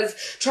papers,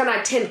 trying to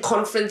attend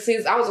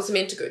conferences. I was also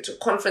meant to go to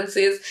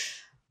conferences.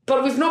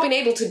 But we've not been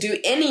able to do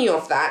any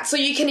of that. So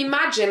you can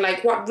imagine,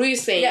 like, what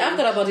Rue's saying. Yeah, I've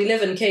got about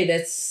 11K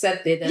that's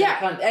set there. That I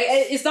can't.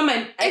 It's not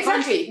I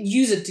can't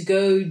use it to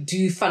go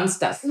do fun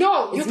stuff.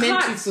 No, you can't. It's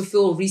meant to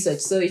fulfill research.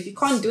 So if you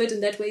can't do it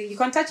in that way, you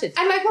can't touch it.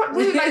 And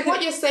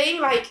what you're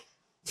saying, like,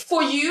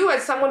 for you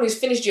as someone who's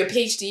finished your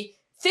PhD,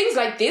 things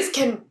like this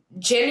can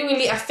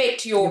genuinely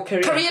affect your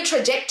career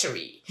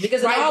trajectory.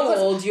 Because in our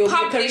world, your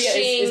career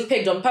is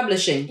pegged on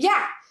publishing.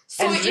 Yeah.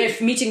 So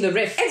meeting the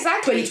ref.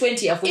 Exactly.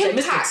 2020, of which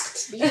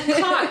Impact. You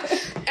can't.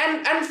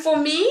 And for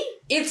me,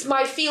 it's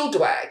my field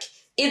work.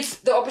 It's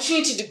the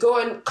opportunity to go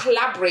and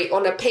collaborate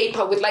on a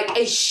paper with like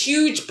a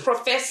huge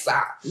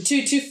professor.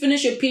 To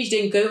finish your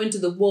PhD and go into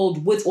the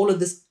world with all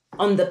of this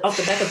off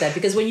the back of that.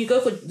 Because when you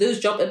go for those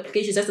job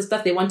applications, that's the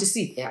stuff they want to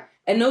see. Yeah.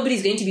 And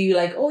nobody's going to be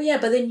like, oh yeah,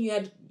 but then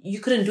you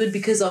couldn't do it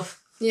because of...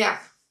 Yeah.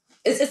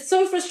 It's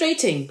so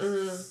frustrating.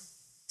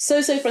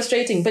 So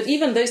frustrating. But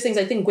even those things,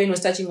 I think Gwen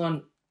was touching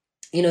on,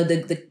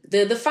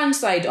 the fun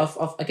side of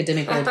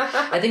academic world.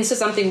 I think this is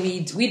something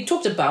we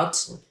talked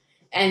about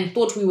and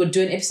thought we would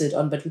do an episode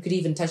on, but we could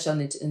even touch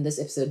on it in this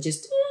episode.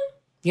 Just,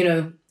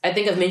 I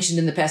think I've mentioned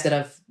in the past that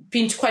I've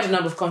been to quite a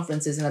number of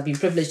conferences and I've been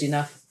privileged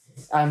enough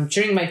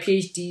during my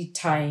PhD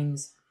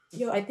times.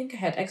 I think I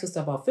had access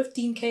to about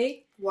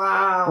 15K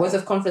worth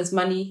of conference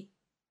money,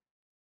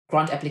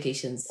 grant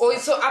applications. Oh,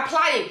 so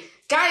applying.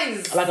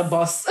 Guys. Like a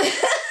boss.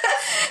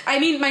 I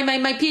mean,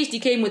 my PhD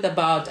came with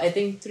about, I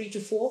think, 3 to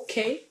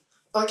 4K.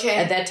 Okay.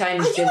 At that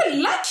time. You were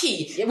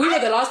lucky. We were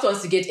the last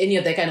ones to get any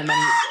of that kind of money.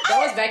 That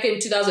was back in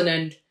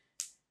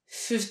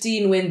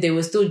 2015 when they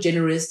were still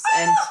generous.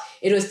 And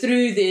it was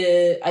through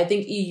the, I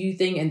think, EU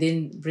thing. And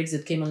then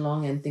Brexit came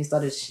along and things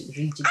started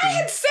rejigging. I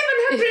had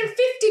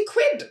 750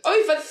 quid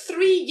over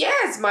 3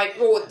 years,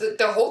 or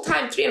the whole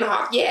time,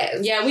 3.5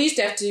 years. Yeah, we used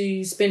to have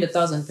to spend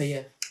 1,000 per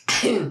year.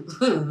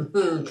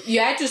 You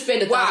had to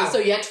spend 1,000, so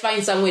you had to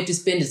find somewhere to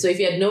spend it. So if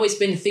you had no way to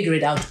spend it, figure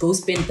it out. Go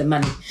spend the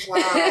money.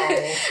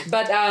 Wow.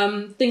 But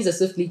things have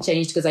swiftly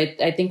changed because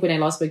I think when I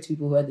last spoke to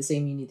people who had the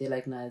same uni, they're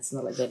like, nah, it's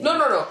not like that.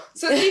 No.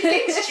 So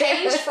things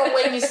changed from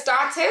when you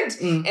started,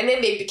 and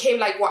then they became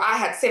like, I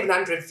had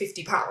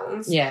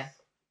 £750. Yeah.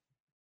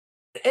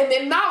 And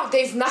then now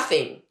there's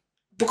nothing.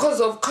 because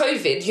of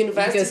COVID,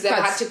 universities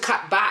have had to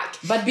cut back.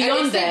 But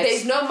beyond that,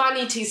 there's no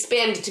money to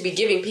spend to be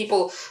giving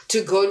people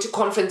to go to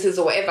conferences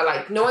or whatever.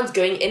 Like, no one's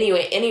going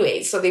anywhere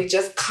anyway, so they've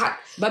just cut.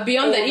 But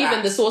beyond that,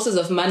 even the sources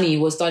of money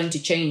were starting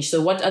to change.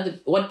 So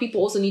what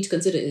people also need to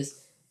consider is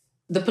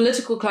the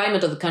political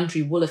climate of the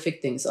country will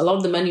affect things. A lot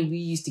of the money we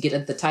used to get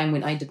at the time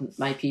when I did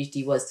my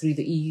PhD was through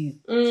the EU.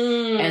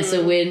 And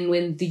so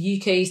when the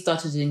UK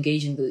started to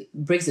engage in the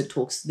Brexit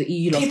talks, the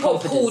EU lost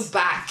confidence. People pulled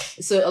back.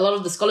 So a lot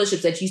of the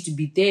scholarships that used to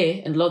be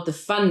there and a lot of the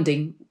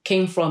funding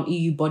came from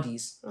EU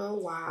bodies. Oh,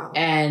 wow.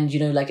 And,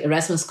 like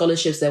Erasmus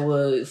scholarships that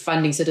were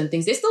funding certain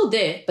things, they're still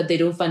there, but they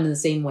don't fund in the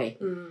same way.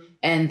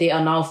 And they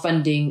are now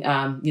funding,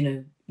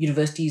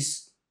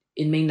 universities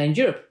in mainland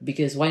Europe,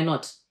 because why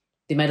not?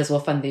 They might as well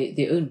fund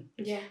their own.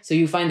 Yeah. So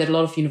you find that a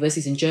lot of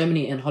universities in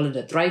Germany and Holland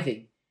are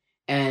thriving.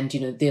 And,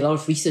 there are a lot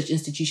of research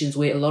institutions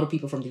where a lot of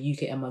people from the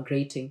UK are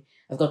migrating.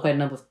 I've got quite a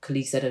number of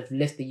colleagues that have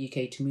left the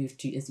UK to move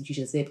to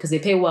institutions there because they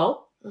pay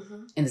well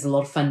and there's a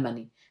lot of fund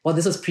money. Well,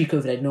 this was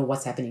pre-COVID. I don't know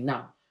what's happening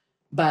now.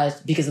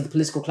 But because of the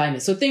political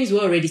climate. So things were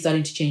already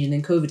starting to change, and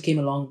then COVID came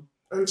along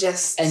and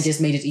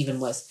just made it even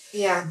worse.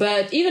 Yeah.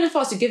 But even if I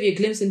was to give you a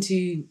glimpse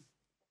into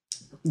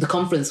the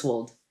conference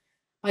world,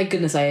 my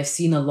goodness, I have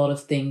seen a lot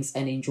of things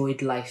and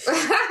enjoyed life.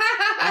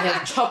 I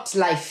have chopped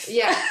life.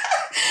 Yeah.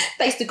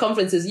 Thanks to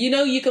conferences.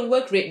 You can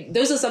work...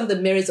 Those are some of the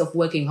merits of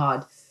working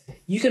hard.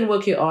 You can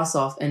work your ass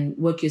off and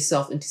work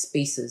yourself into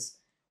spaces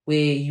where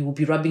you will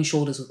be rubbing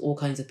shoulders with all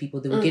kinds of people.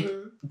 They will get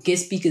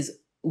guest speakers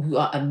who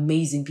are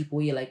amazing people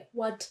where you're like,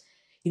 what?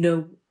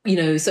 So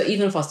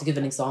even if I was to give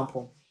an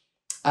example,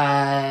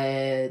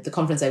 the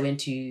conference I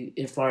went to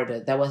in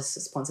Florida, that was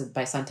sponsored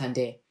by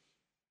Santander.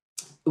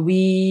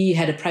 We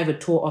had a private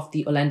tour of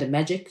the Orlando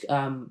Magic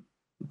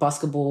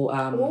basketball.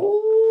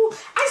 Ooh,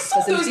 I saw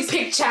facilities. those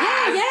pictures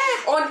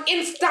Yeah. on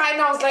Insta,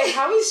 and I was like,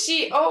 "How is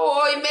she?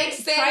 Oh, it makes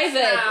sense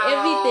Private, now.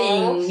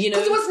 everything,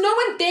 because there was no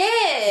one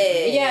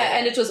there. Yeah,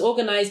 and it was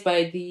organized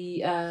by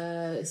the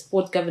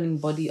sport governing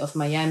body of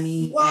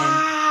Miami.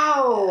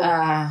 Wow.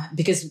 And,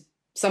 because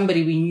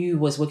somebody we knew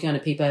was working on a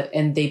paper,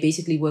 and they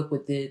basically work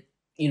with the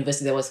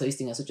university that was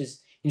hosting us, which is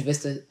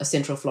University of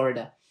Central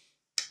Florida.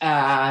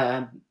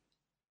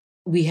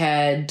 We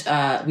went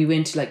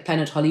to like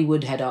Planet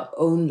Hollywood, had our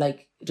own,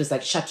 it was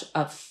like shut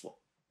up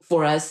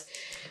for us.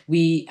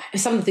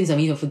 Some of the things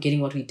I'm even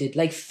forgetting what we did,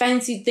 like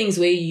fancy things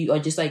where you are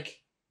just like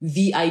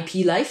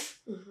VIP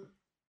life,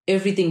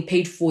 everything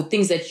paid for,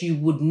 things that you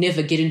would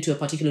never get into a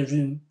particular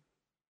room,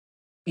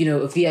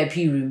 a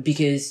VIP room,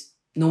 because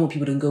normal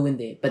people don't go in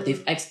there, but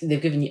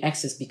they've given you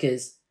access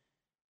because,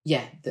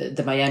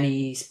 the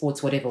Miami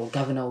sports, whatever, or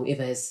governor, or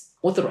whoever has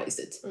authorized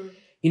it.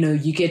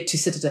 You get to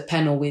sit at a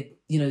panel with,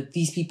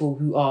 these people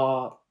who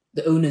are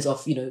the owners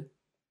of,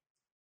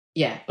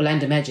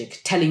 Orlando Magic,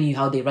 telling you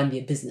how they run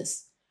their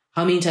business.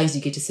 How many times do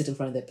you get to sit in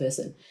front of that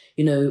person?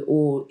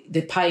 Or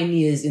the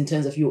pioneers in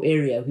terms of your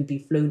area who've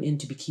been flown in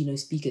to be keynote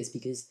speakers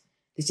because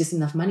there's just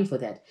enough money for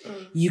that.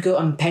 You go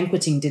on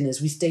banqueting dinners.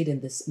 We stayed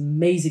in this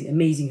amazing,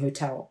 amazing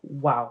hotel.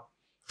 Wow.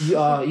 You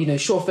are,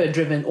 chauffeur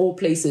driven, all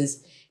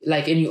places,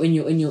 like in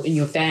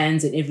your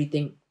vans and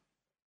everything.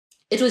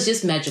 It was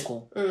just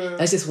magical.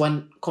 That's just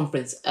one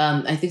conference.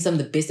 I think some of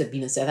the best have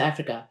been in South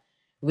Africa,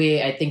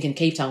 where I think in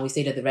Cape Town we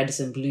stayed at the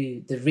Radisson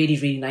Blu, the really,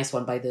 really nice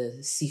one by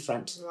the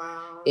seafront,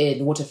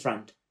 in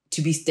waterfront.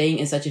 To be staying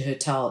in such a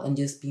hotel and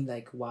just being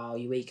like, wow,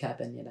 you wake up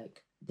and you're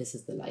like, this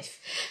is the life,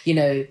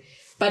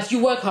 But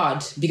you work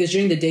hard because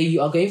during the day you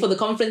are going for the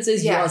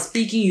conferences, you are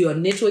speaking, you are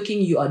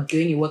networking, you are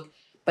doing your work.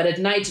 But at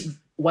night,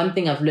 one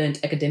thing I've learned,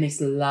 academics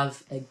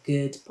love a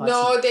good party.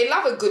 No, they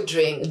love a good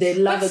drink. They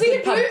love a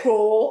good pub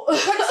crawl. But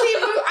see,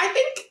 Boo, I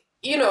think,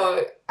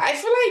 I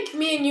feel like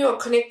me and you are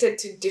connected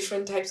to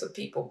different types of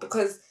people,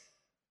 because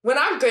when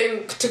I'm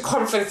going to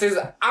conferences,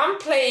 I'm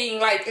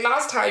playing, like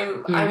last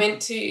time I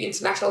went to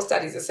International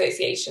Studies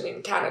Association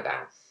in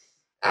Canada,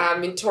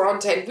 in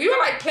Toronto, and we were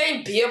like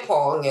playing beer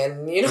pong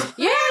and, We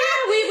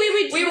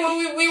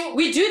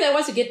do that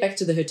once we get back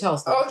to the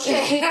hotels. Though.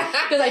 Okay.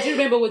 Because I do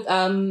remember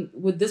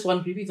with this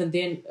one group, even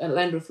then in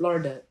Orlando,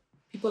 Florida,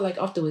 people like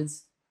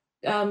afterwards,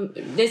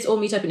 let's all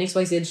meet up in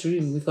XYZ's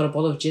room. We've got a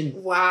bottle of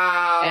gin.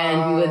 Wow.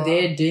 And we were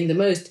there doing the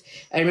most.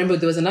 I remember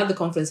there was another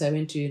conference I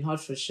went to in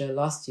Hertfordshire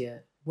last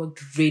year.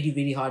 Worked really,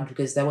 really hard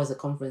because that was a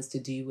conference to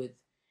do with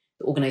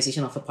the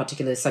organization of a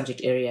particular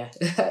subject area.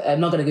 I'm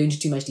not going to go into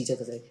too much detail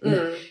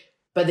because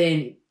but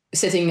then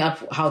setting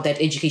up how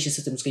that education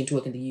system is going to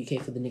work in the UK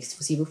for the next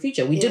foreseeable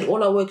future. We did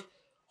all our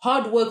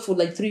hard work for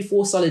like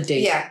 3-4 solid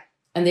days. Yeah.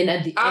 And then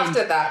at the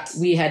after that,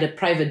 we had a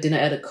private dinner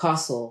at a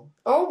castle.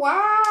 Oh,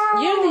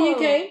 wow. Yeah, in the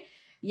UK.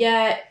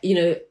 Yeah,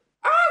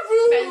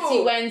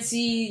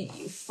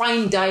 fancy-wancy,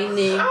 fine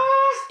dining,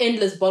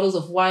 endless bottles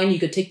of wine. You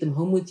could take them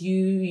home with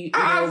you. You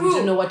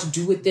didn't know what to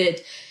do with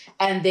it.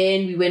 And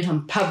then we went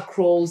on pub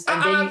crawls,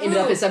 and then you ended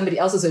up in somebody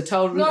else's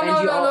hotel room,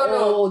 and you are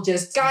all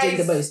just doing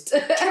the most.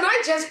 Can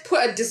I just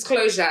put a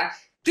disclosure?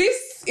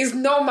 This is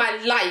not my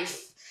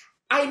life.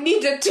 I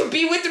needed to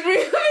be with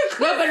Rue.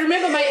 No, but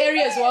remember my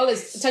area as well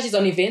touches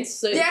on events.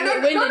 So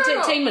we're in the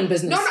entertainment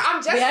business. No,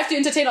 I'm just... We have to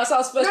entertain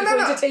ourselves first before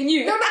we entertain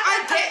you. No,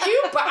 I get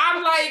you, but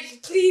I'm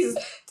like, please,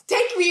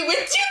 take me with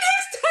you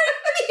next time,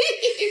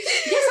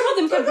 please. Yeah, some of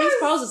them can bring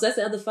spouses. That's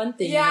the other fun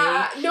thing.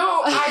 Yeah,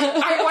 no,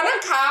 I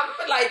want to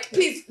come. Like,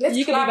 please,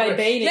 let's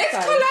collaborate. Let's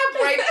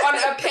collaborate on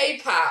a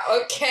paper,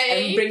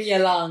 okay? And bring you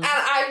along. And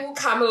I will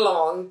come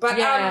along. But,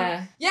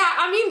 I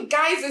mean,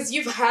 guys, as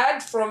you've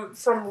heard from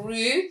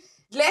Rue,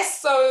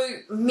 less so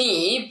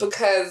me,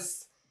 because...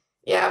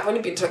 Yeah, I've only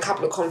been to a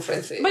couple of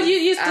conferences. But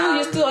you're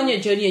still on your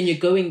journey and you're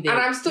going there.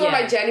 And I'm still on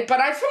my journey. But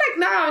I feel like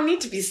now I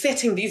need to be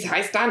setting these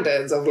high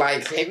standards of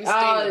like, maybe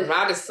staying in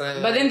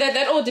Madison. But then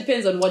that all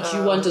depends on what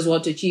you want as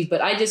well to achieve.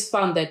 But I just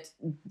found that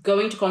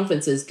going to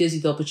conferences gives you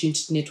the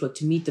opportunity to network,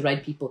 to meet the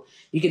right people.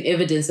 You can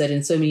evidence that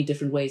in so many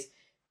different ways.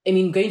 I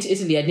mean, going to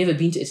Italy, I'd never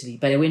been to Italy,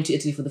 but I went to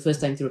Italy for the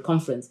first time through a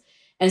conference.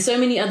 And so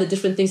many other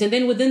different things. And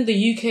then within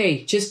the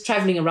UK, just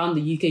traveling around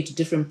the UK to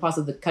different parts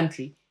of the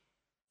country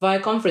via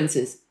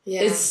conferences.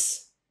 Yeah.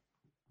 It's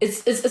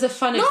a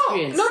fun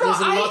experience. There's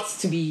a lot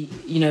to be,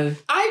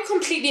 I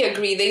completely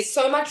agree. There's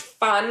so much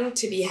fun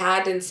to be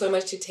had and so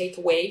much to take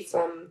away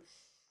from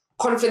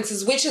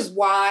conferences, which is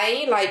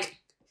why, like,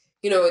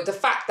 the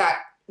fact that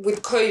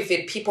with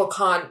COVID, people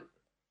can't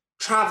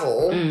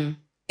travel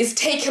is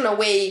taken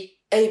away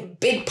a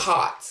big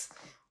part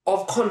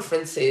of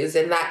conferences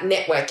and that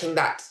networking,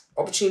 that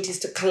opportunities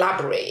to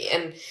collaborate.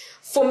 And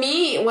for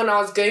me, when I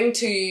was going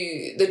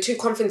to the 2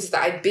 conferences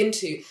that I'd been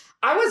to,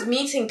 I was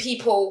meeting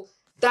people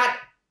that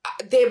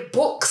their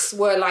books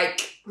were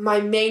like my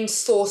main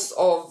source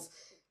of,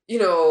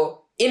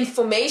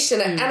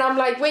 information. And I'm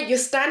like, wait, you're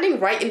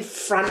standing right in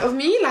front of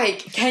me?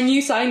 Like, can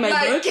you sign my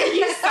book? Can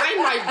you sign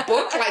my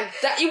book? Like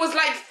that. It was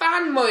like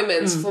fan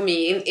moments for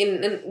me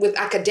in with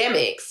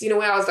academics,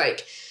 where I was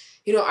like,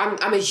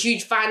 I'm a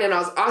huge fan and I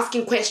was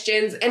asking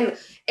questions and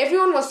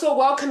everyone was so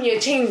welcoming.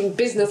 You're changing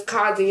business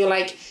cards and you're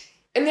like,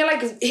 and they're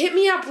like, hit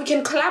me up, we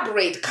can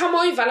collaborate, come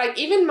over. Like,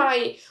 even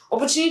my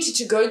opportunity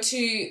to go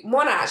to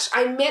Monash,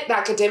 I met the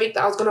academic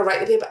that I was going to write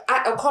the paper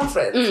at a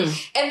conference.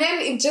 And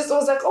then it just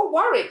was like, oh,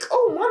 Warwick,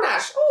 oh,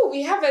 Monash, oh,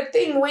 we have a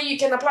thing where you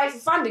can apply for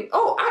funding.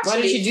 Oh, actually.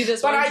 Why did you do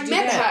this? But I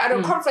met her at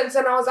a conference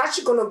and I was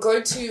actually going to go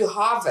to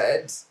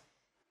Harvard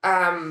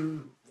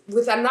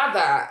with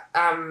another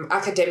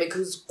academic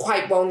who's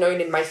quite well known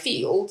in my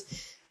field.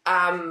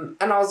 And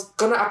I was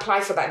going to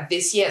apply for that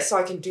this year so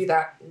I can do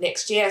that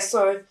next year.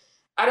 So...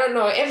 I don't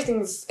know,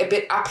 everything's a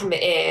bit up in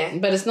the air.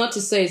 But it's not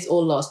to say it's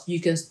all lost. You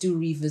can still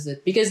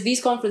revisit. Because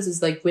these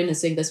conferences, like Gwen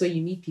is saying, that's where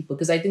you meet people.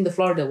 Because I think the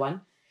Florida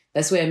one,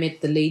 that's where I met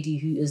the lady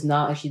who is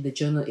now actually the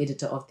journal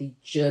editor of the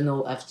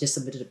journal I've just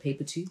submitted a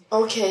paper to.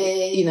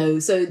 Okay.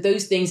 So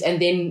those things. And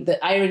then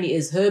the irony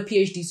is her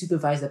PhD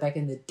supervisor back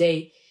in the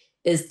day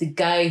is the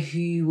guy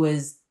who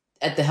was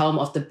at the helm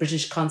of the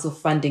British Council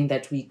funding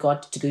that we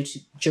got to go to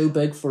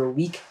Joburg for a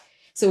week.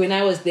 So when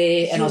I was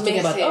there and I was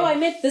thinking about, I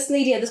met this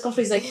lady at this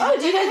conference, like, oh,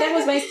 do you know that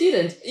was my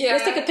student? Yeah.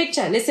 Let's take a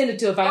picture. Let's send it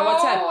to her via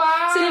WhatsApp.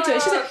 Wow. Send it to her.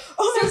 She's like,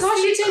 oh my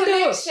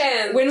gosh,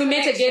 Rutindo. When we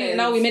met again,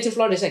 now we met in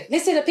Florida, she's like,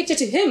 let's send a picture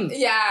to him.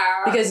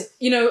 Yeah. Because,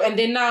 and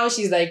then now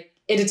she's like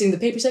editing the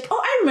paper. She's like, oh,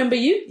 I remember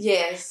you.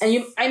 Yes. And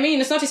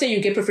it's not to say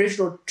you get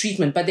preferential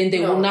treatment, but then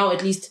they will now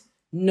at least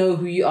know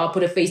who you are,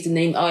 put a face to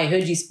name. Oh, I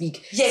heard you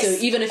speak. Yes. So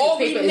even if your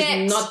paper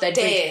is not that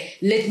great,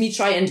 let me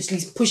try and at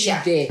least push you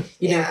there.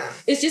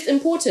 It's just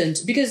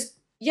important because...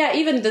 Yeah,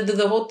 even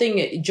the whole thing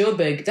at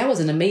Joburg, that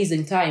was an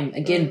amazing time.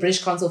 Again,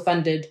 British Council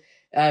funded,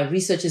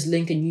 Researchers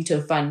Link and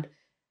Newton Fund.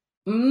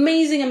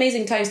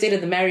 Amazing time, stayed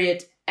at the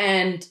Marriott,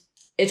 and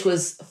it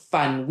was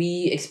fun.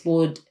 We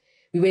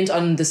went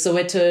on the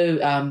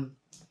Soweto,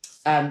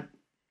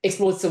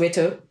 explored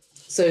Soweto.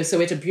 So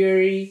Soweto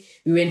Brewery,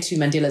 we went to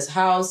Mandela's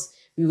house,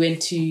 we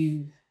went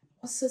to,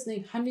 what's his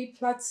name?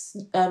 Hanleyplatz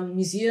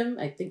Museum,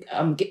 I think.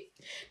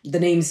 The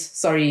names,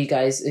 sorry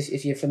guys,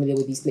 if you're familiar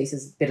with these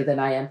places better than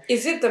I am.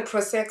 Is it the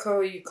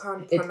Prosecco you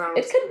can't pronounce?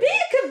 It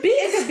could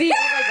be.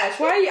 Oh my gosh,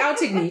 why are you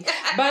outing me?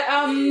 But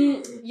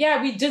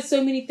yeah, we did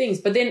so many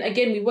things. But then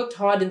again, we worked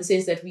hard in the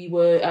sense that we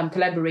were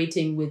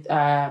collaborating with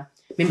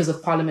members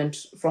of parliament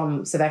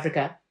from South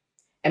Africa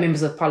and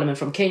members of parliament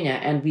from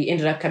Kenya. And we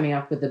ended up coming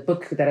up with the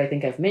book that I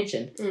think I've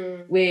mentioned.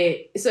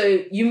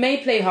 So you may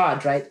play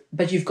hard, right?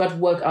 But you've got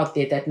work out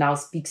there that now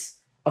speaks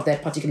of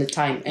that particular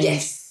time. And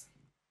yes.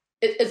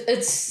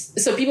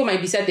 It's so people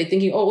might be sat there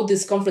thinking, all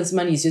this conference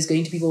money is just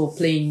going to people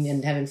playing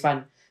and having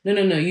fun. No,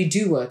 you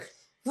do work.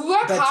 We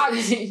work hard.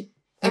 You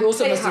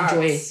also must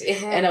enjoy it.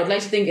 Yeah. And I would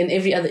like to think in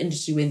every other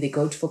industry when they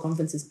go for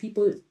conferences,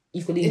 people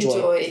equally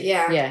enjoy it.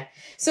 Yeah.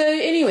 So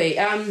anyway,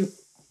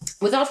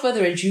 without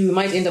further ado, we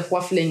might end up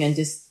waffling and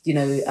just,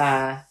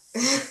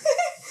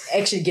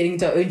 actually getting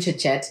to our own chit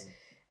chat.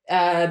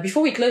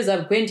 Before we close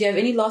up, Gwen, do you have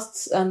any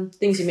last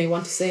things you may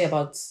want to say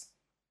about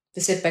the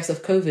setbacks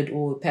of COVID,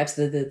 or perhaps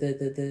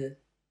the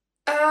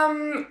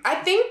I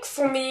think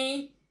for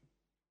me,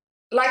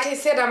 like I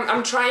said,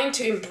 I'm trying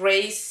to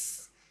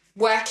embrace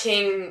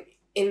working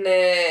in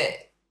the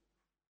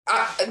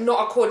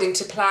not according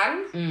to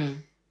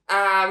plan.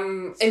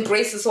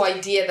 embrace this whole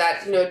idea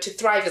that, to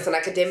thrive as an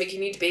academic, you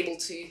need to be able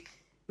to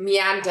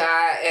meander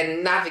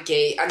and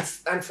navigate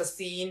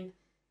unforeseen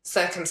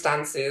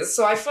circumstances.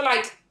 So I feel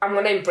like I'm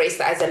going to embrace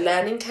that as a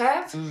learning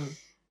curve.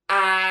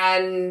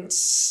 And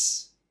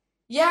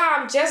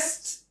yeah,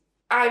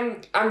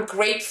 I'm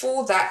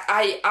grateful that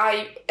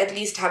I at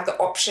least have the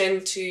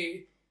option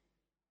to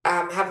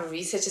have a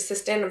research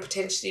assistant and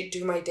potentially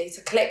do my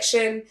data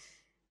collection.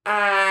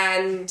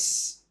 And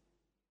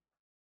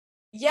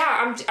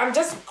yeah, I'm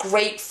just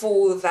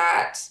grateful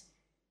that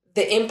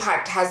the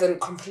impact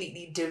hasn't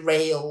completely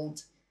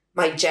derailed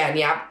my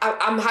journey.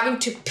 I'm having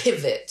to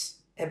pivot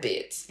a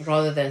bit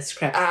rather than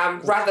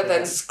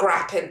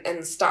scrap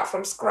and start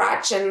from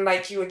scratch. And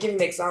like you were giving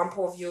the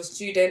example of your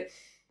student,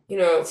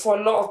 for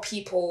a lot of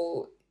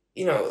people,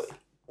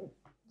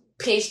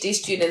 PhD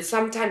students,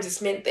 sometimes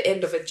it's meant the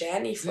end of a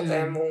journey for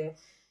them, or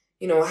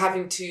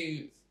having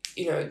to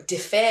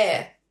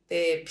defer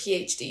their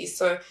PhD.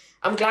 So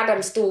I'm glad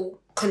I'm still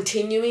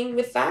continuing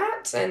with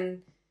that.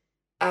 And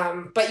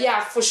but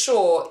yeah, for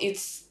sure,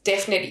 it's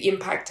definitely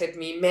impacted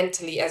me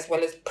mentally as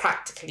well as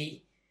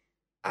practically.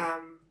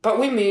 But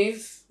we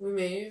move.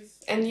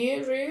 And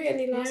you, Rue,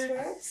 any last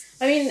words?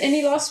 I mean,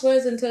 any last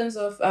words in terms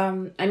of,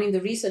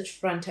 the research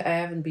front, I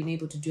haven't been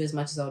able to do as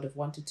much as I would have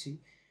wanted to.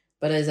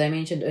 But as I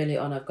mentioned earlier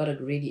on, I've got a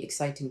really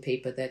exciting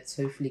paper that's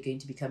hopefully going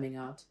to be coming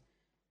out.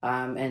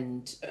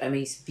 And I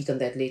may speak on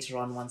that later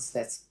on once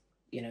that's,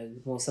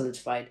 more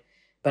solidified.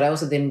 But I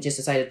also then just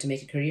decided to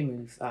make a career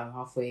move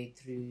halfway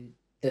through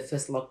the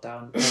first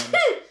lockdown.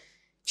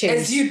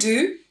 As you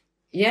do.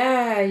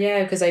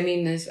 Yeah, because I'm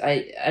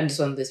just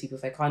one of those people.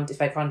 If I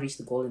can't reach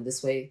the goal in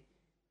this way,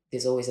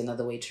 there's always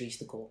another way to reach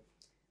the goal.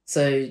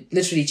 So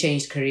literally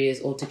changed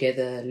careers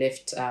altogether,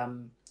 left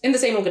in the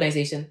same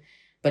organization,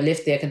 but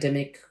left the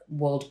academic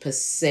world per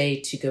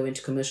se to go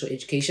into commercial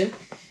education.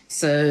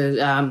 So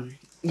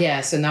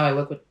so now I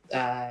work with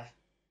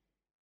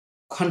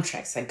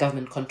contracts, like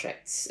government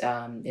contracts,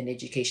 in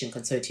education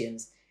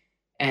consortiums.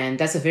 And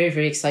that's a very,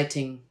 very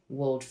exciting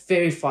world,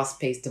 very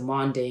fast-paced,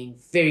 demanding,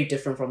 very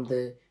different from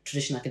the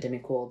traditional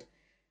academic world.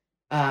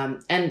 I'm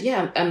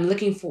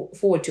looking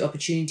forward to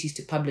opportunities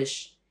to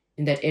publish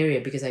in that area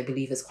because I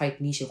believe it's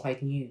quite niche and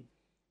quite new.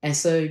 And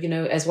so,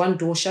 as one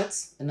door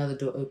shuts, another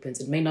door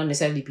opens. It may not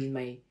necessarily be in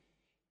my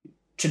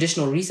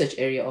traditional research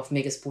area of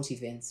mega sport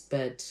events,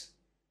 but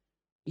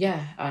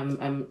yeah,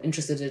 I'm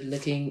interested in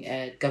looking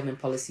at government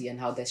policy and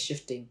how that's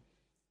shifting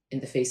in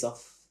the face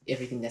of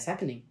everything that's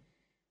happening.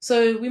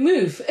 So we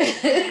move.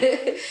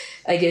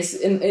 I guess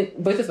in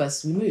both of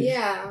us we move.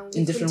 Yeah,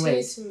 in different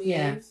ways.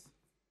 Yeah,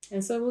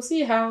 and so we'll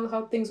see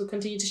how things will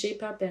continue to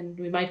shape up, and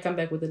we might come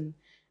back with an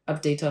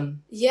update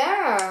on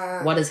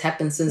what has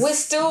happened since. We're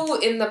still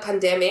in the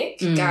pandemic,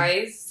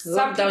 guys.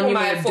 Some people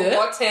might have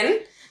forgotten,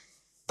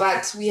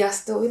 but we are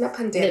still in a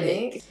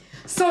pandemic.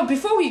 So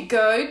before we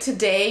go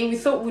today, we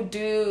thought we'd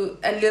do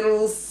a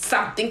little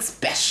something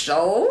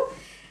special.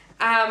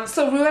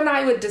 So Rue and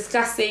I were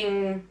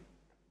discussing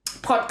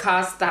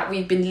podcasts that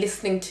we've been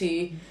listening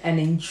to and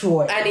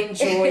enjoying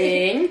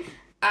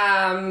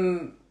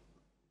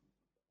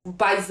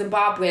by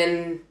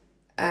Zimbabwean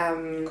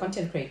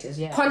content creators.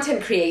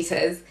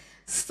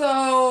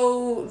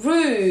 So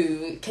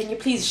Rue, can you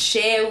please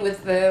share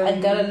with them?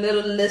 I got a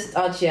little list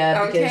out here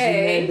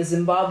because the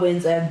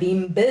Zimbabweans have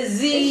been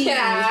busy,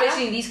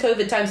 especially in these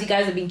COVID times. You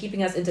guys have been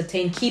keeping us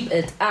entertained. Keep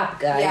it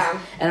up, guys. Yeah.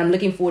 And I'm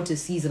looking forward to a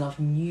season of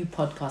new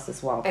podcasts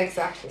as well.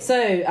 Exactly.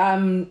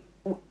 So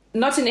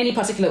not in any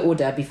particular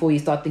order before you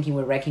start thinking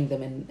we're ranking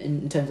them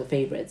in terms of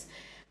favorites.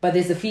 But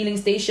there's the Feeling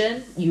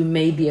Station. You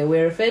may be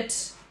aware of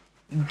it.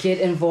 Get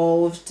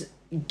involved.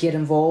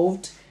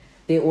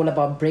 They're all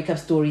about breakup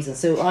stories and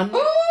so on.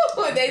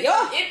 Oh, there's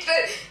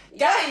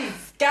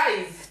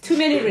guys. Too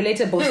many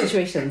relatable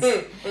situations.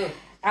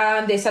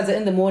 And there's Sadza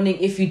in the Morning.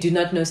 If you do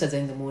not know Sadza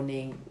in the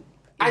Morning,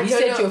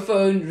 reset your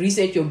phone,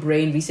 reset your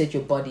brain, reset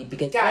your body.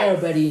 Because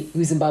everybody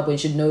who's Zimbabwean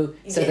should know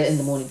Sadza in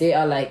the Morning. They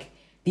are like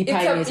the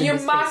pioneers in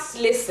this must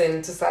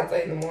listen to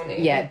Sadza in the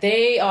Morning. Yeah,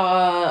 they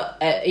are,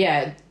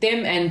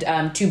 them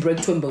and Two Broke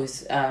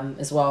Twimbos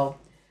as well.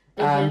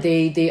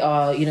 They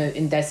are,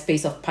 in that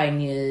space of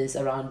pioneers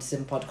around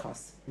Zim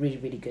podcasts. Really,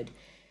 really good.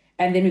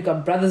 And then we've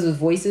got Brothers with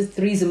Voices,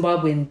 3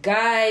 Zimbabwean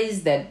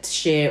guys that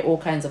share all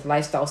kinds of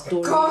lifestyle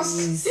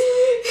stories.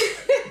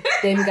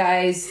 Them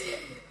guys,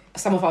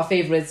 some of our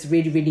favorites,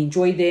 really, really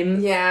enjoy them.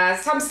 Yeah,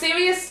 some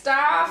serious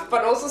stuff,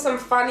 but also some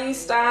funny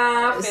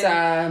stuff.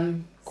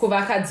 Some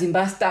Kuvaka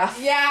Zimba stuff.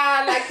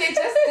 Yeah, like they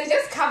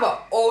just cover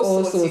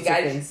all sorts, you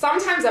guys.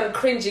 Sometimes I'm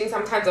cringing,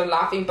 sometimes I'm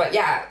laughing, but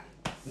yeah,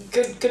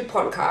 good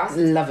podcast.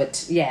 Love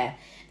it, yeah.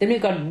 Then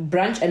we've got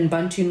Brunch and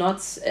Bantu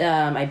Knots.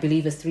 I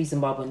believe it's 3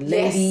 Zimbabwean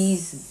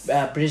ladies,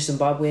 British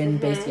Zimbabwean,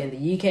 based here in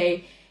the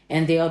UK.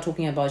 And they are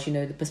talking about,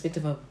 the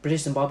perspective of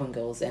British Zimbabwean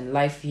girls and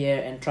life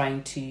here and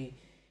trying to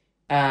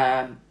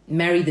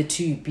marry the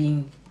two,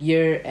 being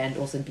here and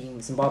also being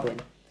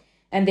Zimbabwean.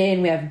 And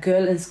then we have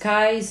Girl in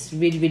Skies,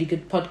 really, really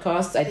good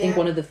podcast. I think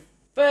one of the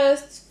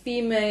first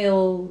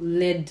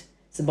female-led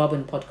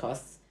Zimbabwean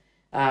podcasts.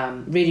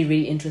 Really,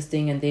 really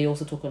interesting, and they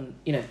also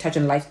touch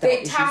on lifestyle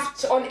They issues.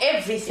 touch on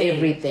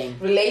everything.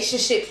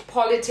 Relationships,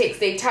 politics,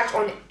 they touch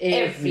on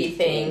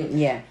everything.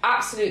 Yeah.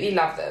 Absolutely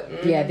love them.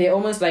 Yeah, they're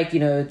almost like,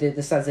 the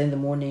Saza in the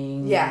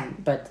morning. Yeah.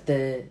 But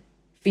the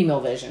female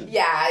version.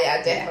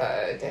 Yeah,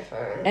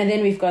 defo. And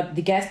then we've got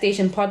the Gas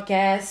Station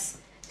Podcast.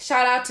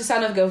 Shout out to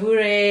Son of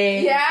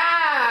Gavure.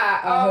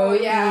 Yeah. Oh,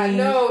 yeah.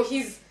 No,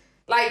 he's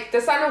like, the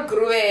Son of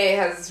Grue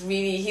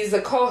he's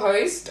a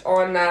co-host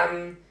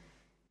on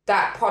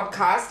that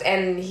podcast,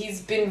 and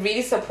he's been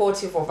really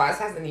supportive of us,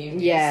 hasn't he?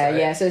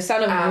 Yeah. So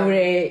Son of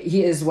Gavure,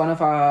 he is one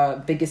of our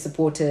biggest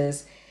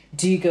supporters.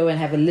 Do go and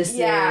have a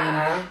listen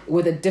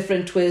with a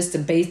different twist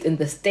based in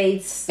the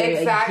States. So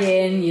exactly.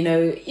 Again,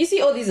 you see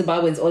all these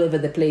Zimbabweans all over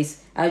the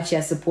place out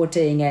here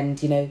supporting and,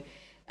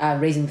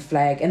 raising the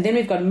flag. And then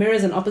we've got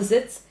Mirrors and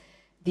Opposites.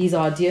 These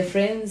are dear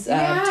friends,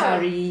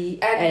 Tari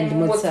and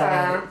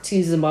Mutsa,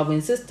 two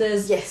Zimbabwean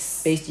sisters.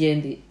 Yes. Based here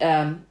in the...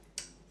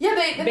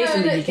 based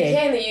in the UK.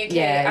 Here in the UK.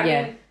 I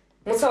mean,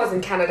 Mutsa was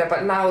in Canada,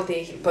 but now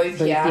they're both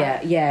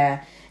here.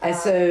 Yeah. And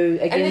so,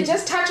 again... And they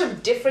just touch on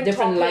different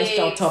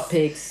lifestyle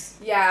topics.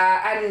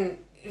 Yeah, and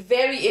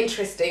very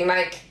interesting.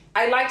 Like,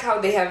 I like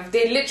how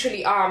they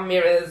literally are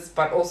mirrors,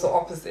 but also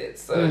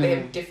opposites. So they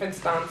have different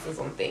stances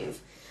on things.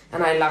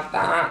 And I love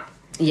that.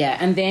 Yeah,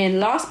 and then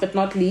last but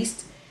not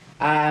least,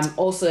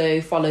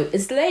 also follow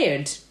It's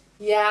Layered.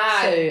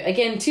 Yeah. So,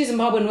 again, two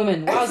Zimbabwean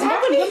women. Wow,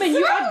 Zimbabwean women,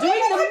 you are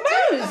doing the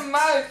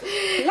most.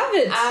 Love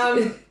it.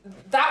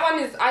 That one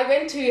is... I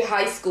went to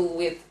high school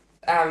with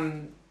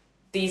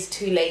these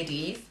two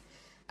ladies.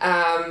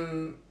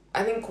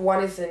 I think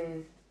one is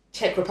in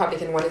Czech Republic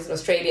and one is in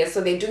Australia.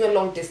 So they're doing a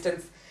long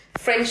distance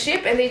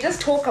friendship, and they just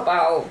talk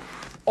about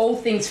all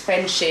things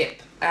friendship.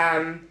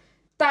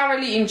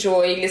 Thoroughly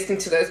enjoy listening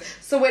to those.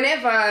 So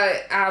whenever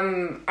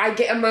I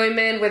get a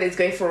moment, whether it's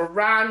going for a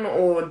run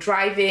or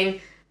driving,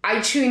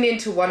 I tune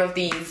into one of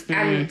these,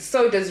 and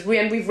so does Rui,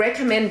 and we've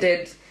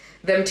recommended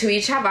them to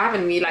each other,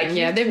 haven't we? Like,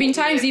 yeah, there have been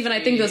times, even I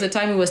think there was a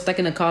time we were stuck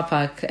in a car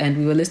park and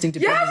we were listening to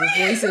brothers'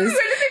 voices. We were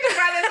listening to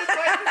brothers'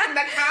 voices in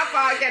the car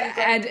park,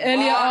 and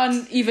earlier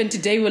on, even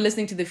today, we're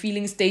listening to the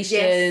Feeling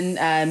Station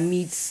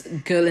meets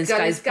Girl in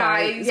Sky's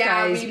Sky.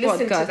 Yeah, we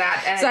listened to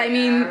that. So I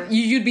mean,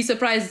 you'd be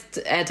surprised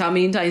at how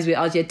many times we're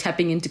out here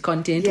tapping into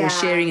content or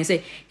sharing and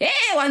say, "Hey,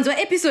 one's what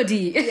episode?"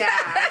 Yeah,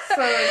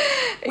 so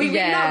we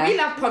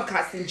love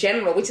podcasts in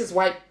general, which is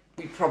why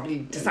we probably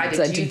decided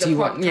to use a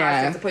podcast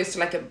as opposed to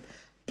like a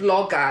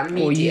blogger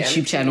medium or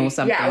YouTube channel or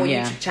something.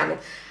 YouTube channel.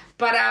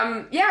 But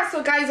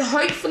so guys,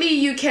 hopefully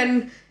you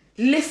can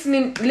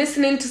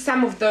listen into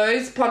some of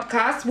those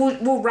podcasts.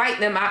 We'll write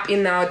them up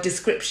in our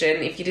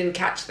description if you didn't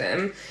catch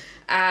them.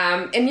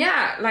 And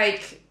yeah,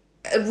 like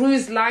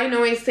Ru's line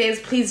always says,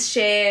 please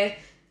share,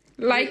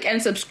 like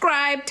and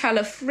subscribe, tell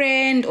a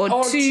friend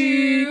or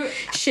two,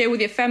 share with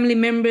your family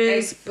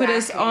members, put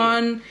us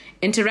on,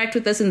 interact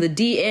with us in the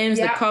DMs,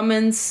 the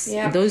comments.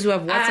 Those who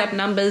have WhatsApp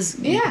numbers,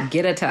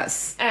 get at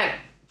us. And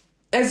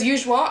as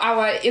usual,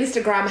 our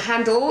Instagram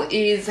handle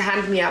is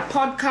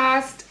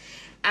handmeuppodcast,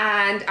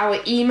 and our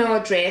email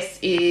address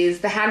is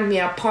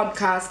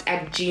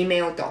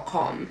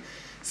thehandmeuppodcast@gmail.com.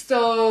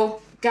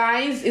 So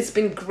guys, it's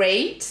been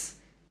great.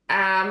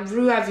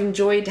 Ru, I've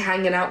enjoyed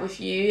hanging out with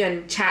you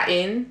and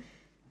chatting.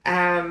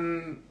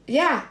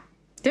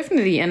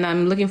 Definitely, and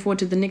I'm looking forward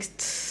to the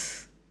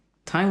next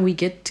time we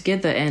get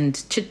together and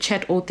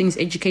chit-chat all things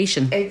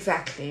education.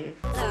 Exactly.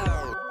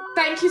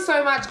 Thank you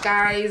so much,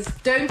 guys.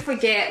 Don't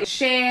forget,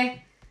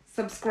 share,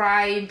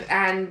 subscribe,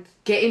 and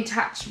get in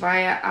touch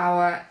via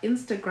our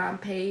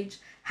Instagram page,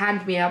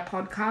 Hand Me Up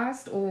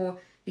Podcast, or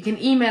you can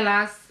email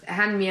us,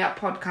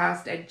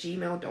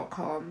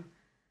 handmeuppodcast@gmail.com.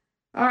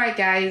 All right,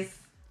 guys.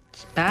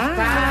 Bye.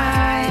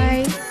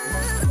 Bye.